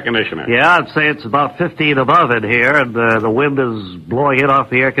from an air conditioner. Yeah, I'd say it's about 15 above in here, and the wind is blowing in off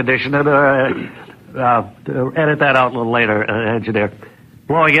the air conditioner. Edit that out a little later, engineer.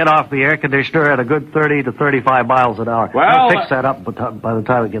 Blowing in off the air conditioner at a good 30 to 35 miles an hour. Well, I'll fix that up by the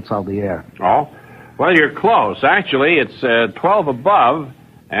time it gets on the air. Oh? Well, you're close. Actually, it's 12 above,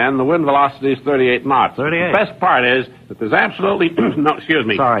 and the wind velocity is 38 knots. 38. The best part is that there's absolutely no, excuse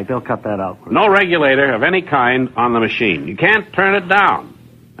me. Sorry, they'll cut that out. No regulator of any kind on the machine. You can't turn it down.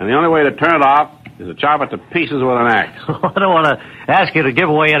 And the only way to turn it off is to chop it to pieces with an axe. I don't want to ask you to give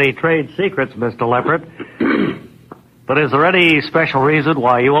away any trade secrets, Mr. Leppert. But is there any special reason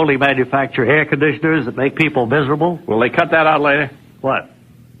why you only manufacture air conditioners that make people miserable? Will they cut that out later? What?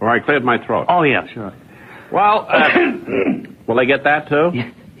 Or I cleared my throat. Oh, yeah, sure. Well, will they get that, too?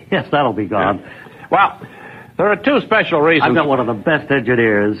 Yes, that'll be gone. Yeah. Well, there are 2 special reasons. I've got one of the best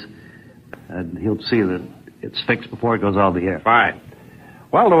engineers, and he'll see that it's fixed before it goes on the air. Fine.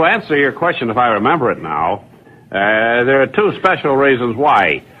 Well, to answer your question, if I remember it now, there are 2 special reasons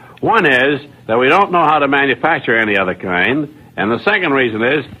why. One is that we don't know how to manufacture any other kind, and the second reason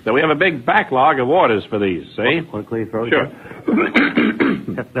is that we have a big backlog of orders for these, see? Quickly throw it. Sure.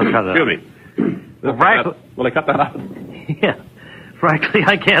 Excuse me. Will they cut that out? Yeah. Frankly,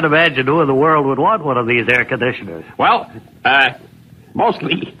 I can't imagine who in the world would want one of these air conditioners. Well,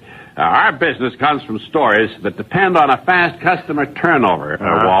 mostly our business comes from stores that depend on a fast customer turnover,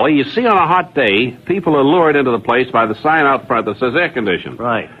 Wally. You see, on a hot day, people are lured into the place by the sign out front that says air conditioned.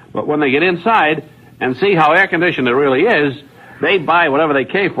 Right. But when they get inside and see how air conditioned it really is, they buy whatever they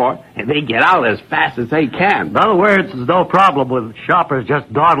came for, and they get out as fast as they can. In other words, there's no problem with shoppers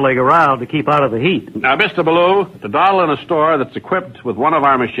just dawdling around to keep out of the heat. Now, Mr. Ballou, to dawdle in a store that's equipped with one of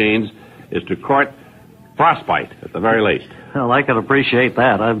our machines is to court frostbite, at the very least. Well, I can appreciate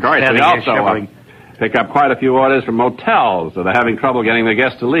that. I'm standing we here also shivering. Pick up quite a few orders from motels that are having trouble getting their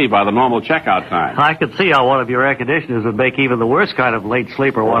guests to leave by the normal checkout time. I could see how one of your air conditioners would make even the worst kind of late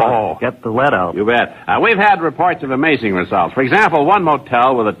sleeper want to get the lead out. You bet. We've had reports of amazing results. For example, one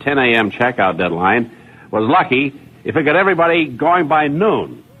motel with a 10 a.m. checkout deadline was lucky if it got everybody going by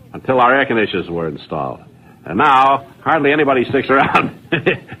noon until our air conditioners were installed. And now, hardly anybody sticks around.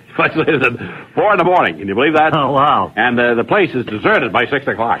 Much later than 4 in the morning. Can you believe that? Oh, wow. And the place is deserted by 6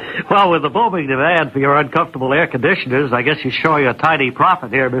 o'clock. Well, with the booming demand for your uncomfortable air conditioners, I guess you're showing a tiny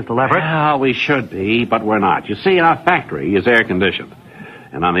profit here, Mr. Leppert. Well, we should be, but we're not. You see, our factory is air conditioned.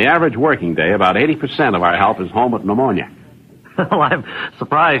 And on the average working day, about 80% of our help is home with pneumonia. Well, I'm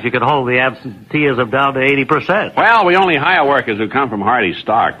surprised you could hold the absenteeism down to 80%. Well, we only hire workers who come from hardy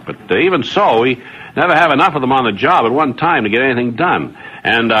stock. But even so, we never have enough of them on the job at one time to get anything done.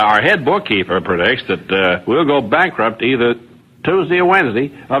 And our head bookkeeper predicts that we'll go bankrupt either Tuesday or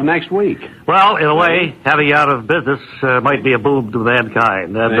Wednesday of next week. Well, in a way, having you out of business might be a boom to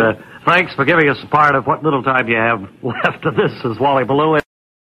mankind. And thanks for giving us a part of what little time you have left of this. Is Wally Ballou.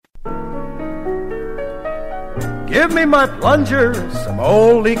 Give me my plunger, some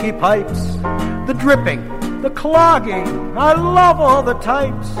old leaky pipes, the dripping, the clogging, I love all the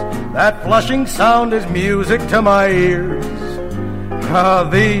types. That flushing sound is music to my ears. Ah,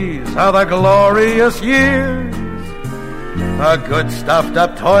 these are the glorious years. A good stuffed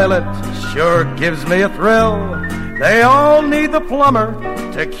up toilet, sure gives me a thrill. They all need the plumber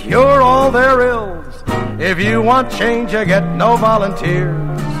to cure all their ills. If you want change, you get no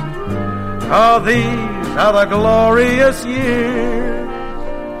volunteers. Oh, these are the glorious years.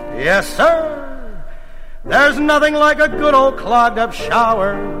 Yes, sir. There's nothing like a good old clogged up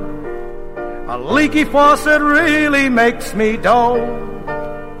shower. A leaky faucet really makes me dough.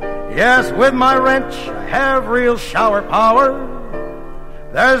 Yes, with my wrench, I have real shower power.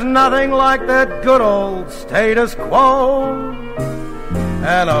 There's nothing like that good old status quo.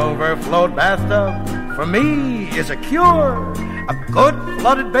 An overflowed bathtub for me is a cure. A good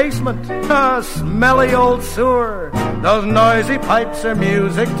flooded basement, a smelly old sewer. Those noisy pipes are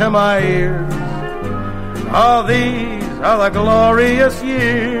music to my ears. Oh, these are the glorious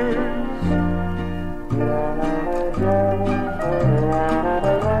years.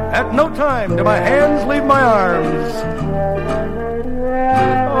 At no time do my hands leave my arms.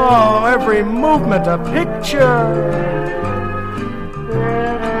 Oh, every movement a picture.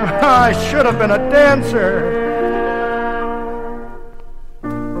 I should have been a dancer.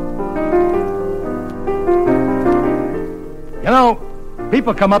 You know,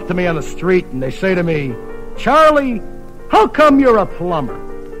 people come up to me on the street and they say to me, Charlie, how come you're a plumber?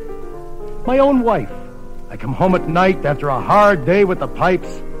 My own wife. I come home at night after a hard day with the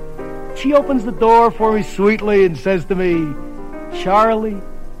pipes. She opens the door for me sweetly and says to me, Charlie,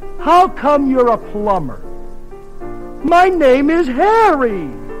 how come you're a plumber? My name is Harry.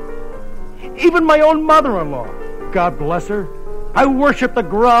 Even my own mother-in-law, God bless her, I worship the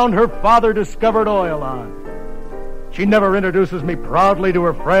ground her father discovered oil on. She never introduces me proudly to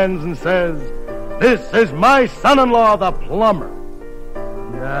her friends and says, this is my son-in-law, the plumber.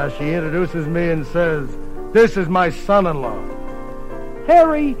 Yeah, she introduces me and says, this is my son-in-law.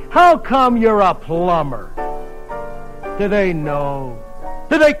 Harry, how come you're a plumber? Do they know?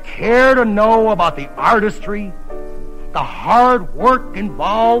 Do they care to know about the artistry? The hard work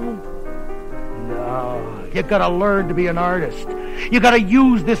involved? No, you gotta learn to be an artist. You gotta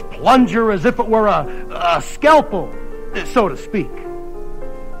use this plunger as if it were a scalpel, so to speak.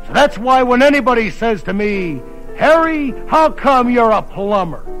 So that's why when anybody says to me, Harry, how come you're a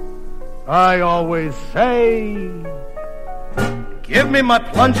plumber? I always say, give me my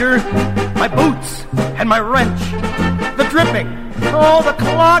plunger, my boots, and my wrench. The dripping, oh, the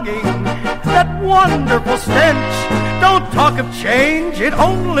clogging, that wonderful stench. Don't talk of change, it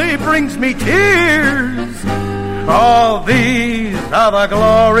only brings me tears. All these are the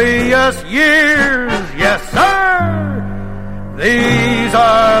glorious years, yes, sir. These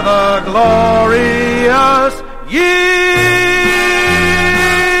are the glorious years.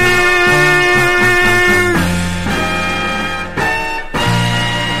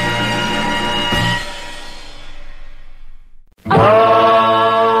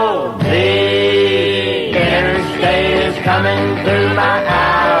 Oh, the interstate is coming through my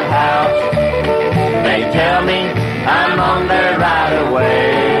outhouse. They tell me I'm on their right of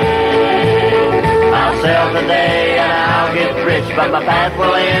way. I'll sell today and I'll get rich, but my path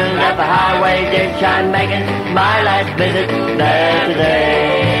will end at the highway ditch. I'm making my last visit there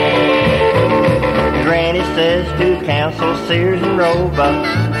today. Granny says to Council Sears and Roebuck,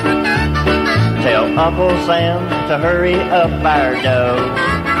 tell Uncle Sam to hurry up our dough.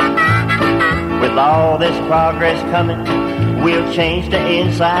 With all this progress coming, we'll change to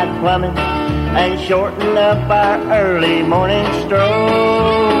inside plumbing and shorten up our early morning stroll.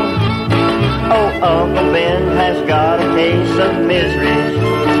 Oh, Uncle Ben has got a case of misery.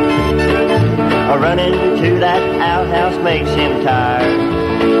 Running to that outhouse makes him tired.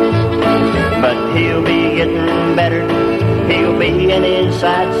 But he'll be getting better. He'll be an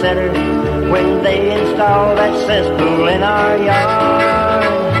inside setter when they install that cesspool in our yard.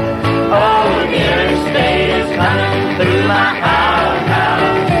 Oh, the interstate is coming through my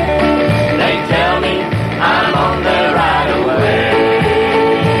outhouse. They tell me I'm on the right of way.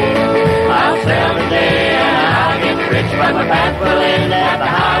 I'll sell today and I'll get rich, but my path will end at the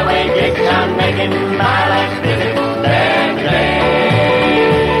highway ditch. I'm making my last visit there today.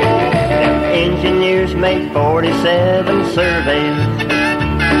 Engineers made 47 surveys.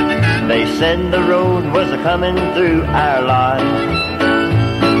 They said the road was a-coming through our lot.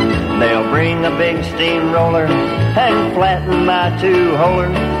 They'll bring a big steamroller and flatten my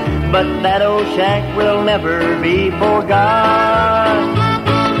two-holer, but that old shack will never be forgot.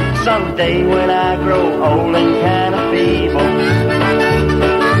 Someday when I grow old and kind of feeble,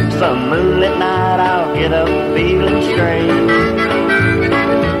 some moonlit night I'll get up feeling strange.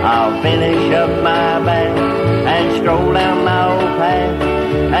 I'll finish up my bath and stroll down my old path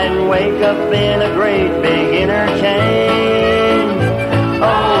and wake up in a great big interchange.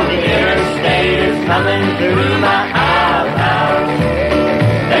 Oh, the interstate coming through my outhouse.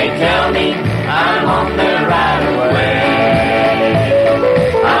 They tell me I'm on the right of way.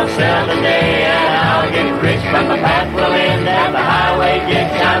 I'll sell today and I'll get rich, but my path will end at the highway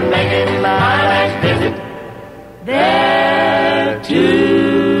ditch. I'm making my last visit there today.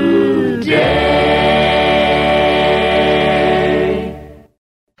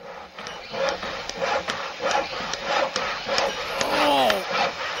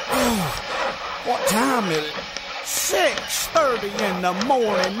 What time is it? 6:30 in the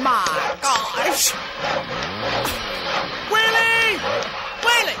morning, my gosh. Willie!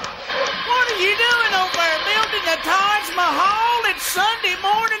 Willie! What are you doing over there building the Taj Mahal? It's Sunday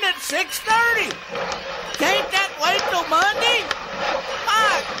morning at 6:30. Can't that wait till Monday?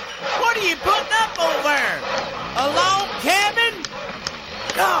 Mike, what are you putting up over there? A log cabin?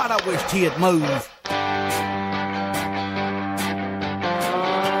 God, I wished he'd move.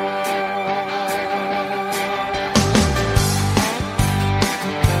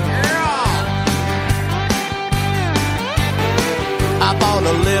 I bought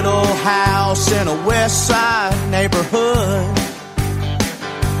a little house in a west side neighborhood.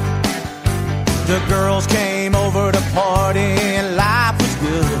 The girls came over to party and life was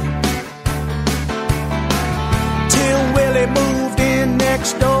good. Till Willie moved in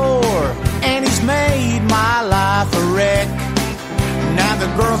next door and he's made my life a wreck. Now the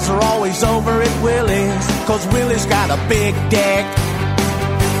girls are always over at Willie's, 'cause Willie's got a big deck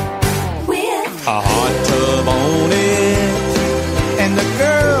with a hot tub on it, and the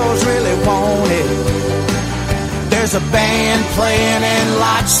girls really want it. There's a band playing and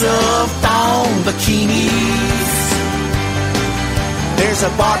lots of thong bikinis. There's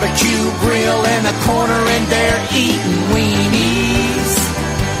a barbecue grill in the corner and they're eating weenies.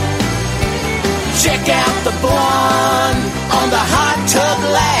 Check out the blonde on the hot tub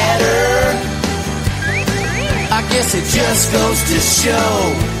ladder. I guess it just goes to show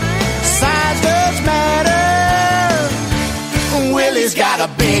size does matter. Willie's got a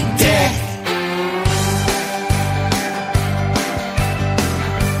big deck.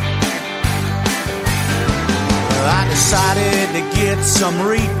 I decided to get some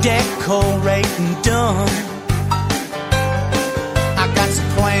redecorating done. I got some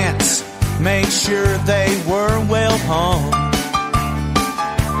plants, made sure they were well hung.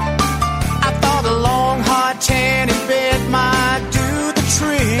 I thought a long hot tan in bed might do the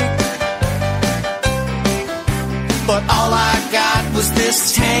trick, but all I got was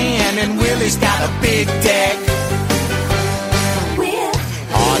this tan, and Willie's got a big deck with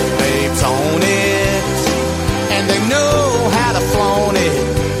hot babes on it, and they know how to flaunt it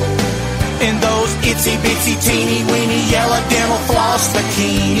in those itsy bitsy teeny weeny yellow dental floss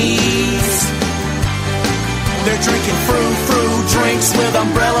bikinis. They're drinking frou-frou drinks with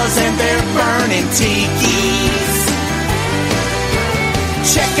umbrellas and they're burning tikis.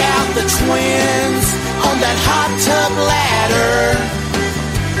 Check out the twins on that hot tub ladder.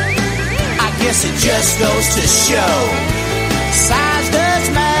 I guess it just goes to show size does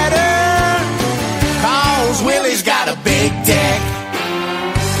matter, 'cause Willie's got a big deck.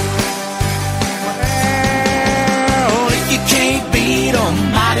 Well, if you can't beat 'em,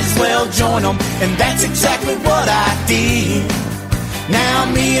 might as well join 'em, and that's exactly what I did. Now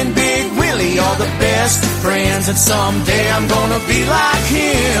me and Big Willie are the best friends, and someday I'm gonna be like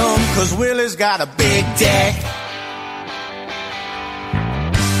him, 'cause Willie's got a big deck.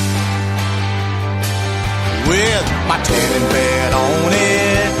 With my tanning bed on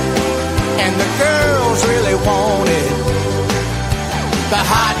it, and the girls really want it. The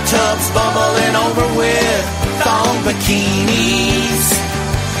hot tub's bubbling over with thong bikinis.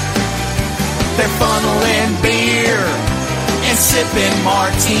 They're funneling beer and sipping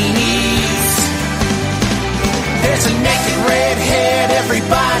martinis. There's a naked redhead,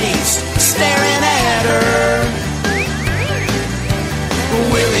 everybody's staring at her.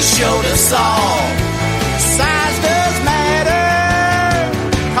 Willie showed us all size does matter,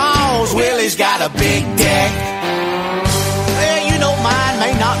 'cause Willie's got a big deck. Well, you know, mine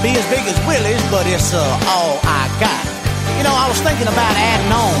may not be as big as Willie's, but it's all I got. You know, I was thinking about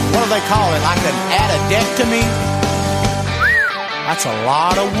adding on, what do they call it, like an addendectomy? That's a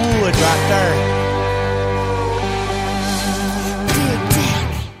lot of wood right there.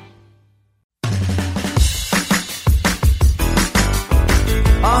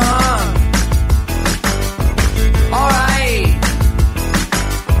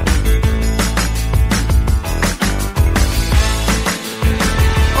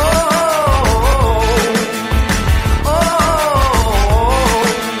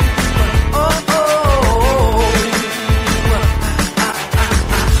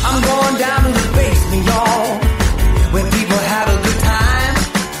 I'm going down to the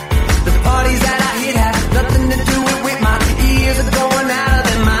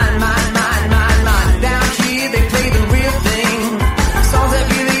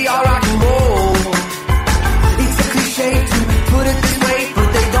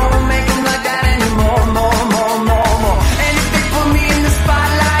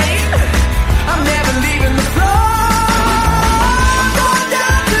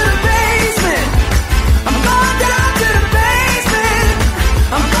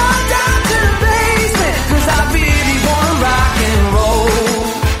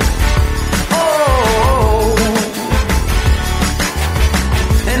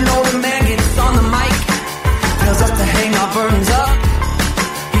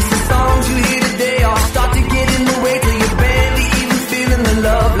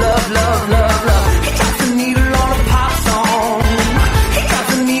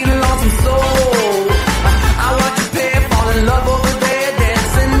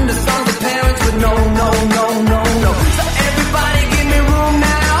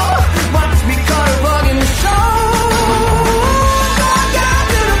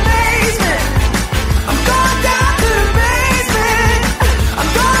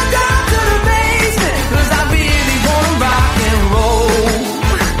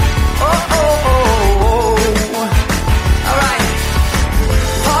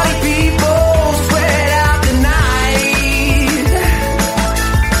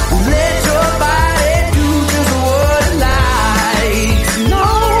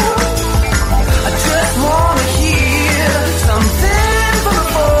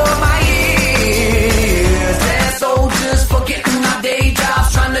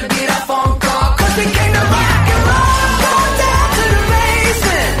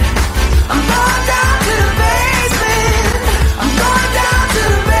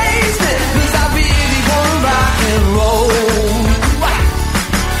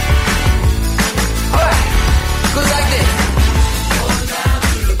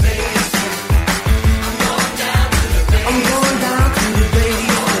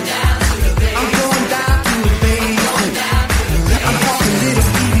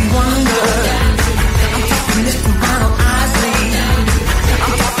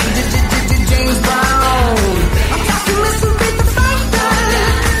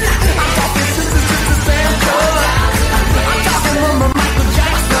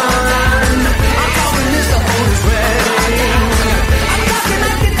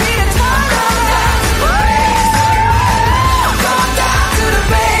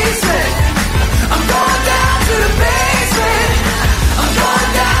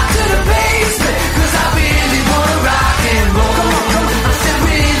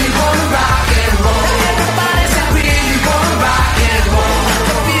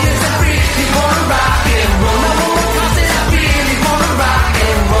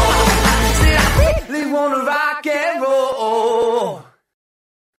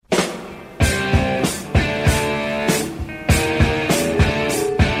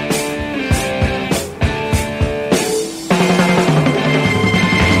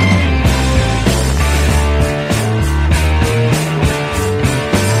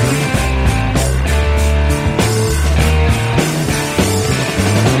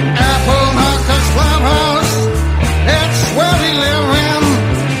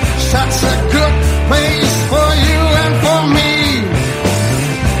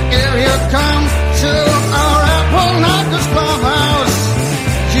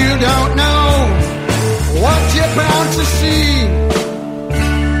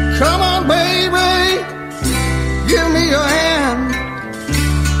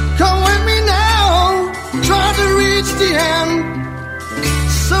reached the end.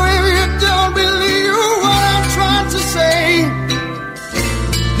 So if you don't believe what I'm trying to say,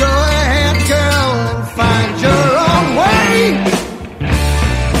 go ahead, girl, and find your own way.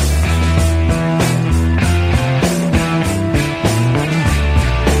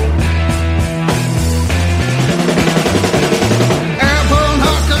 Apple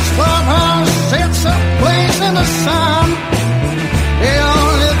Knockers Clubhouse, it's a place in the sun. The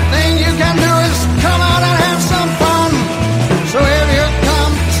only thing you can do is come out and have some fun. So if you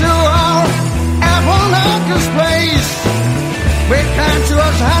come to our Apple Knockers place, be kind to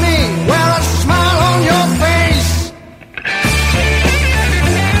us, honey, wear a smile on your face.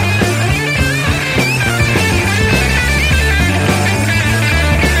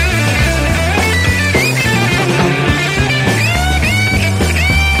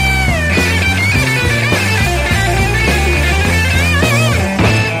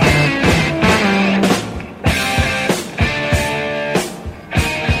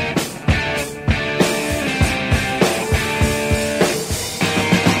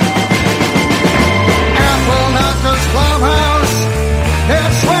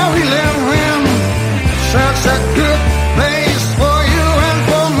 That's where we live in. Such a good place for you and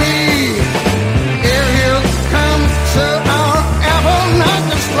for me. If you come to our Apple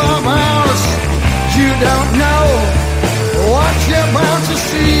Knockers Clubhouse, you don't know what you're about to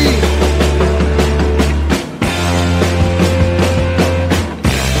see.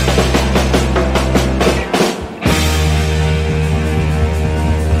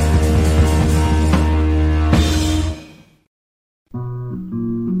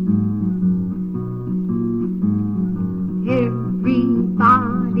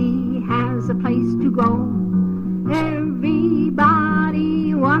 Everybody has a place to go. Everybody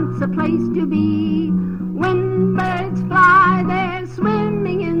wants a place to be. When birds fly, they're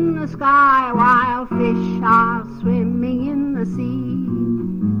swimming in the sky, while fish are swimming in the sea.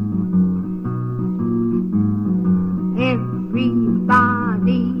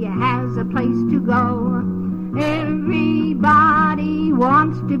 Everybody has a place to go. Everybody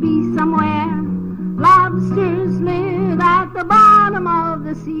wants to be somewhere. Lobsters live at the bottom of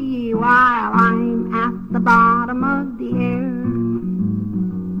the sea, while I'm at the bottom of the air.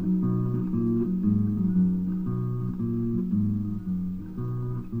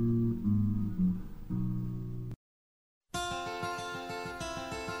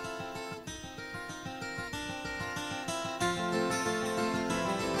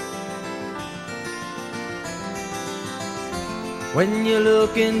 When you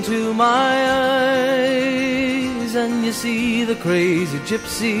look into my eyes and you see the crazy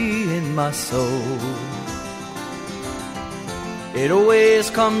gypsy in my soul, it always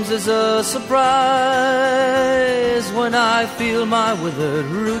comes as a surprise when I feel my withered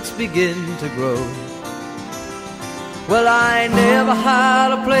roots begin to grow. Well, I never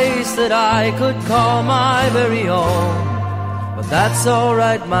had a place that I could call my very own, but that's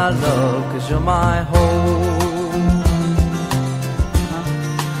alright, my love, 'cause you're my home.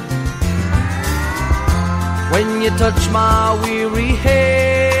 When you touch my weary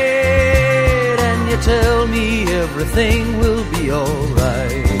head and you tell me everything will be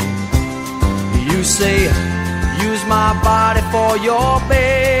alright, you say, use my body for your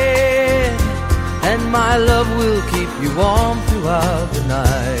bed, and my love will keep you warm throughout the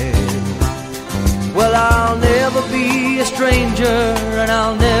night. Well, I'll never be a stranger and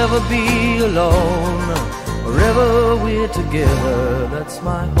I'll never be alone. Wherever we're together, that's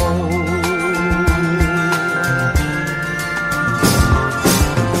my home.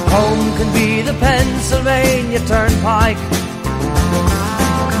 Home can be the Pennsylvania Turnpike,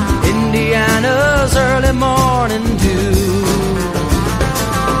 Indiana's early morning dew,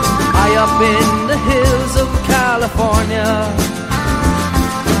 high up in the hills of California.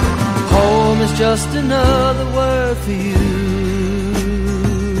 Home is just another word for you.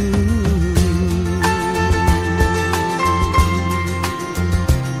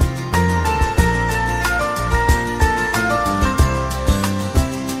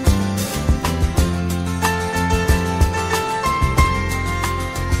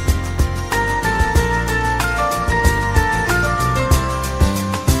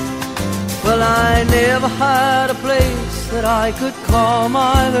 Well, I never had a place that I could call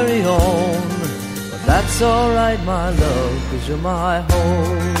my very own, but that's alright, my love, 'cause you're my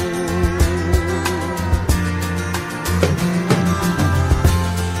home.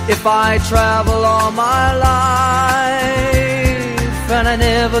 If I travel all my life and I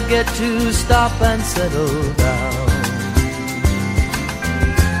never get to stop and settle down,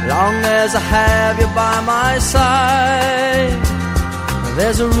 long as I have you by my side,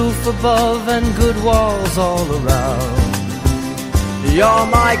 There's a roof above and good walls all around. You're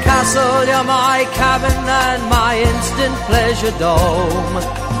my castle, you're my cabin, and my instant pleasure dome.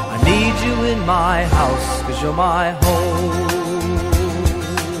 I need you in my house, 'cause you're my home.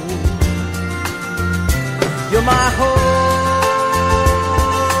 You're my home.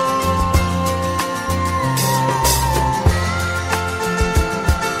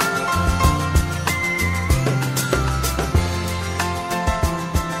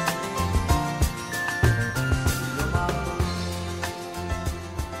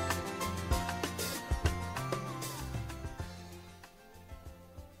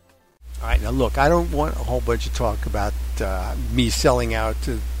 All right, now look, I don't want a whole bunch of talk about me selling out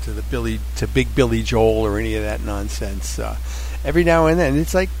to Big Billy Joel or any of that nonsense. Every now and then,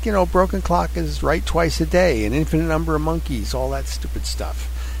 it's like, you know, broken clock is right twice a day, an infinite number of monkeys, all that stupid stuff.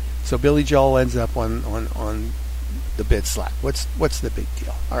 So Billy Joel ends up on the bid slap. What's the big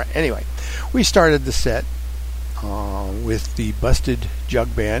deal? All right, anyway, we started the set with the Busted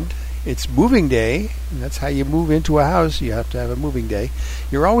Jug Band. It's moving day, and that's how you move into a house. You have to have a moving day.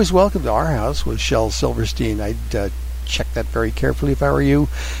 You're always welcome to our house with Shel Silverstein. I'd check that very carefully if I were you.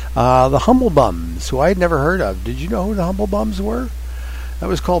 The Humble Bums, who I had never heard of. Did you know who the Humble Bums were? That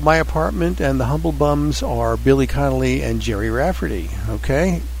was called My Apartment, and the Humble Bums are Billy Connolly and Jerry Rafferty.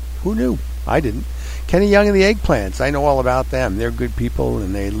 Okay? Who knew? I didn't. Kenny Young and the Eggplants. I know all about them. They're good people,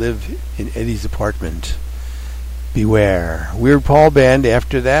 and they live in Eddie's apartment. Beware. Weird Paul Band,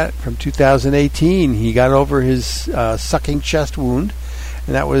 after that, from 2018, he got over his sucking chest wound,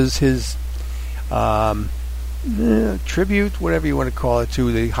 and that was his tribute, whatever you want to call it,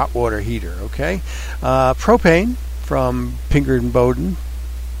 to the hot water heater, okay? Propane from Pinkard and Bowden,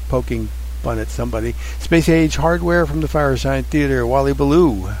 poking fun at somebody. Space Age Hardware from the Firesign Theater. Wally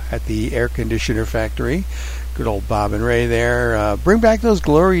Ballou at the Air Conditioner Factory. Good old Bob and Ray there. Bring Back Those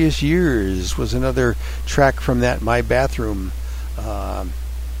Glorious Years was another track from that My Bathroom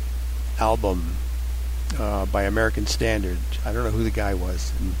album by American Standard. I don't know who the guy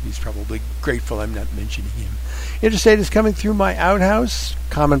was, and he's probably grateful I'm not mentioning him. Interstate is Coming Through My Outhouse.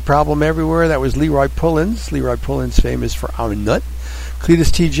 Common Problem Everywhere. That was Leroy Pullins. Leroy Pullins famous for I'm Nut.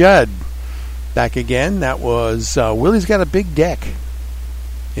 Cletus T. Judd back again. That was Willie's Got a Big Deck.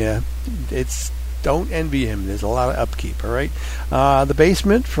 Yeah, don't envy him. There's a lot of upkeep, all right? The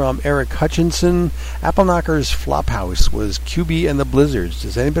Basement from Eric Hutchinson. Apple Knockers Flophouse was QB and the Blizzards.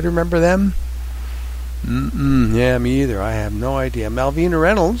 Does anybody remember them? Yeah, me either. I have no idea. Malvina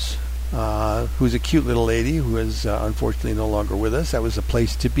Reynolds, who's a cute little lady who is unfortunately no longer with us. That was A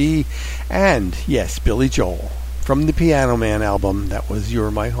Place to Be. And, yes, Billy Joel from the Piano Man album. That was You're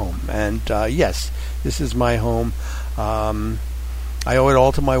My Home. And, yes, this is my home. I owe it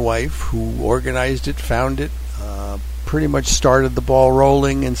all to my wife, who organized it, found it, pretty much started the ball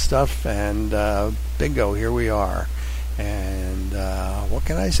rolling and stuff, and bingo, here we are. And what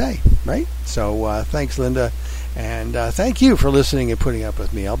can I say, right? So thanks, Linda, and thank you for listening and putting up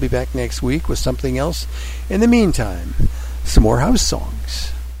with me. I'll be back next week with something else. In the meantime, some more house songs.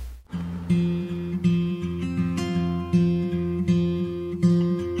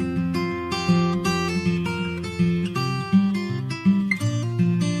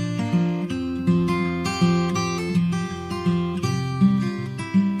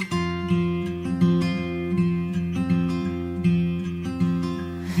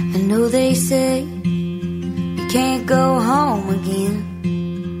 They say you can't go home again.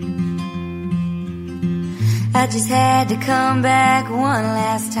 I just had to come back one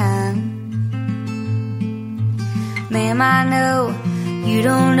last time. Ma'am, I know you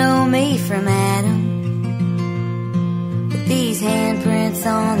don't know me from Adam, but these handprints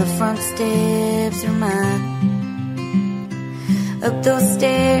on the front steps are mine. Up those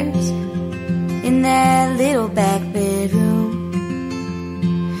stairs in that little back bedroom,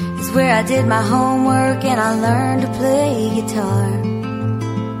 where I did my homework and I learned to play guitar.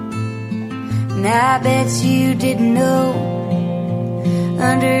 And I bet you didn't know,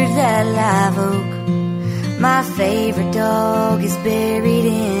 under that live oak, my favorite dog is buried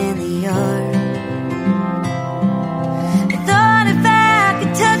in the yard. I thought if I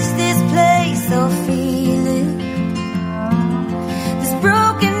could touch this place, I'll feel it. This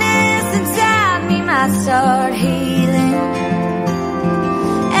brokenness inside me might start healing.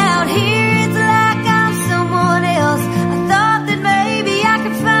 Here it's like I'm someone else. I thought that maybe I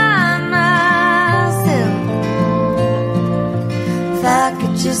could find myself. If I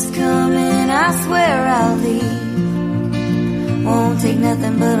could just come in, I swear I'll leave. Won't take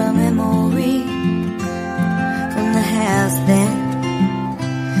nothing but a memory from the house that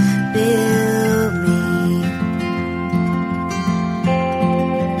built me.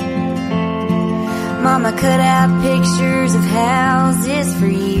 Mama cut out pictures of houses for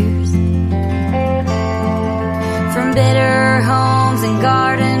years, from Better Homes and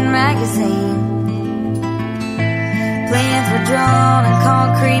Garden magazine. Plans were drawn and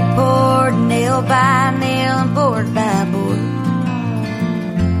concrete poured, nail by nail and board by board.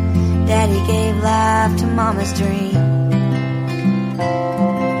 Daddy gave life to Mama's dream.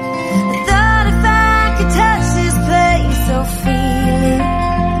 I thought if I could touch this place, I'll feel it.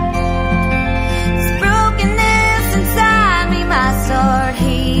 This brokenness inside me might start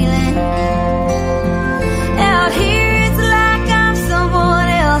healing. Out here it's like I'm someone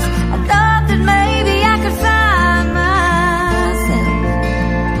else. I thought that maybe I could find myself.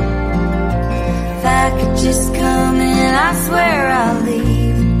 If I could just come in, I swear I'll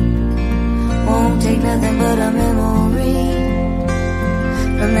leave. Won't take nothing but a memory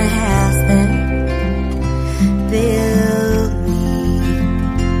from the house that built me.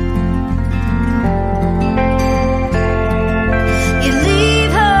 You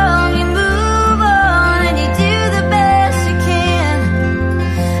leave home, you move on, and you do the best you can.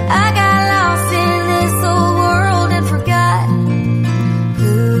 I got lost in this old world and forgot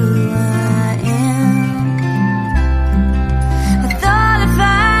who I am. I thought if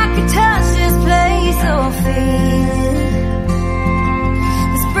I could touch this place, I'll feel it.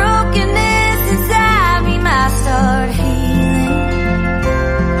 This brokenness inside me might start healing.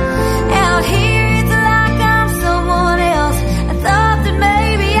 Out here it's like I'm someone else. I thought that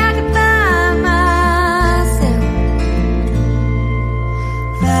maybe I could find myself.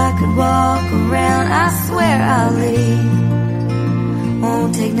 If I could walk around, I swear I'll leave.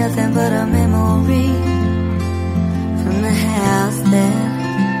 Won't take nothing but a memory from the house that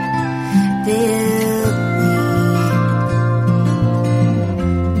built me.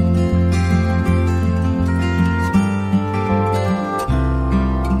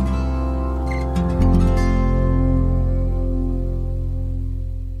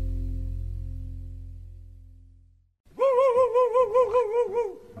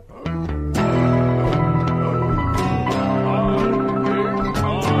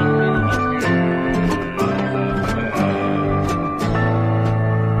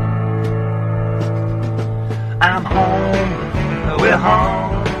 I'm home, we're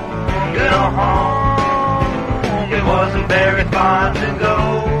home, good old home. It wasn't very far to go.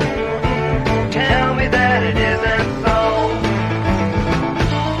 Tell me that it isn't so.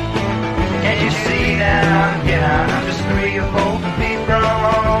 Can't you see that I'm just 3 or 4 feet from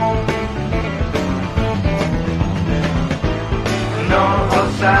home? North or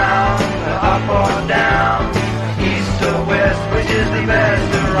south, up or down, east or west, which is the best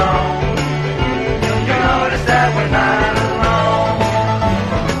to roam? Notice that we're not alone.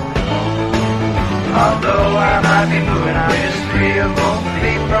 Although I might be moving, I'm just 3 or 4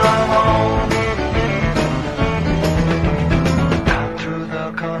 feet from home. Out through the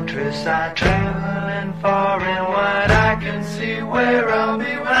countryside, traveling far and wide, I can see where I'll be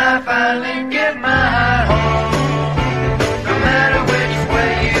when I finally get my home. No matter which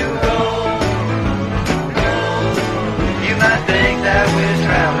way you go, you might think that we're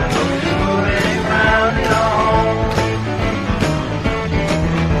traveling, but we're just moving around it all.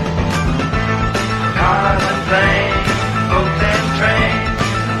 Cars and planes, boats and trains,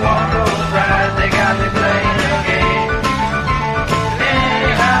 walk those rides, they got me playing a game.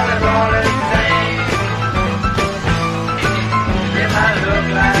 Anyhow, they're all the same. It might look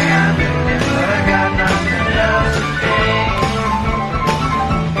like I'm moving, but I got nothing else to gain.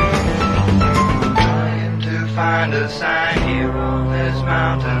 Trying to find a sign here on this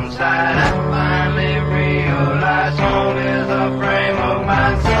mountainside, I finally realize home is the frame of my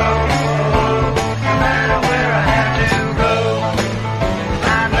soul. No matter where I have to go,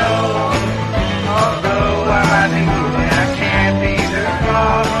 I know, although I might be moving, I can't be too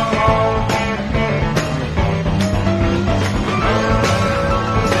far from home.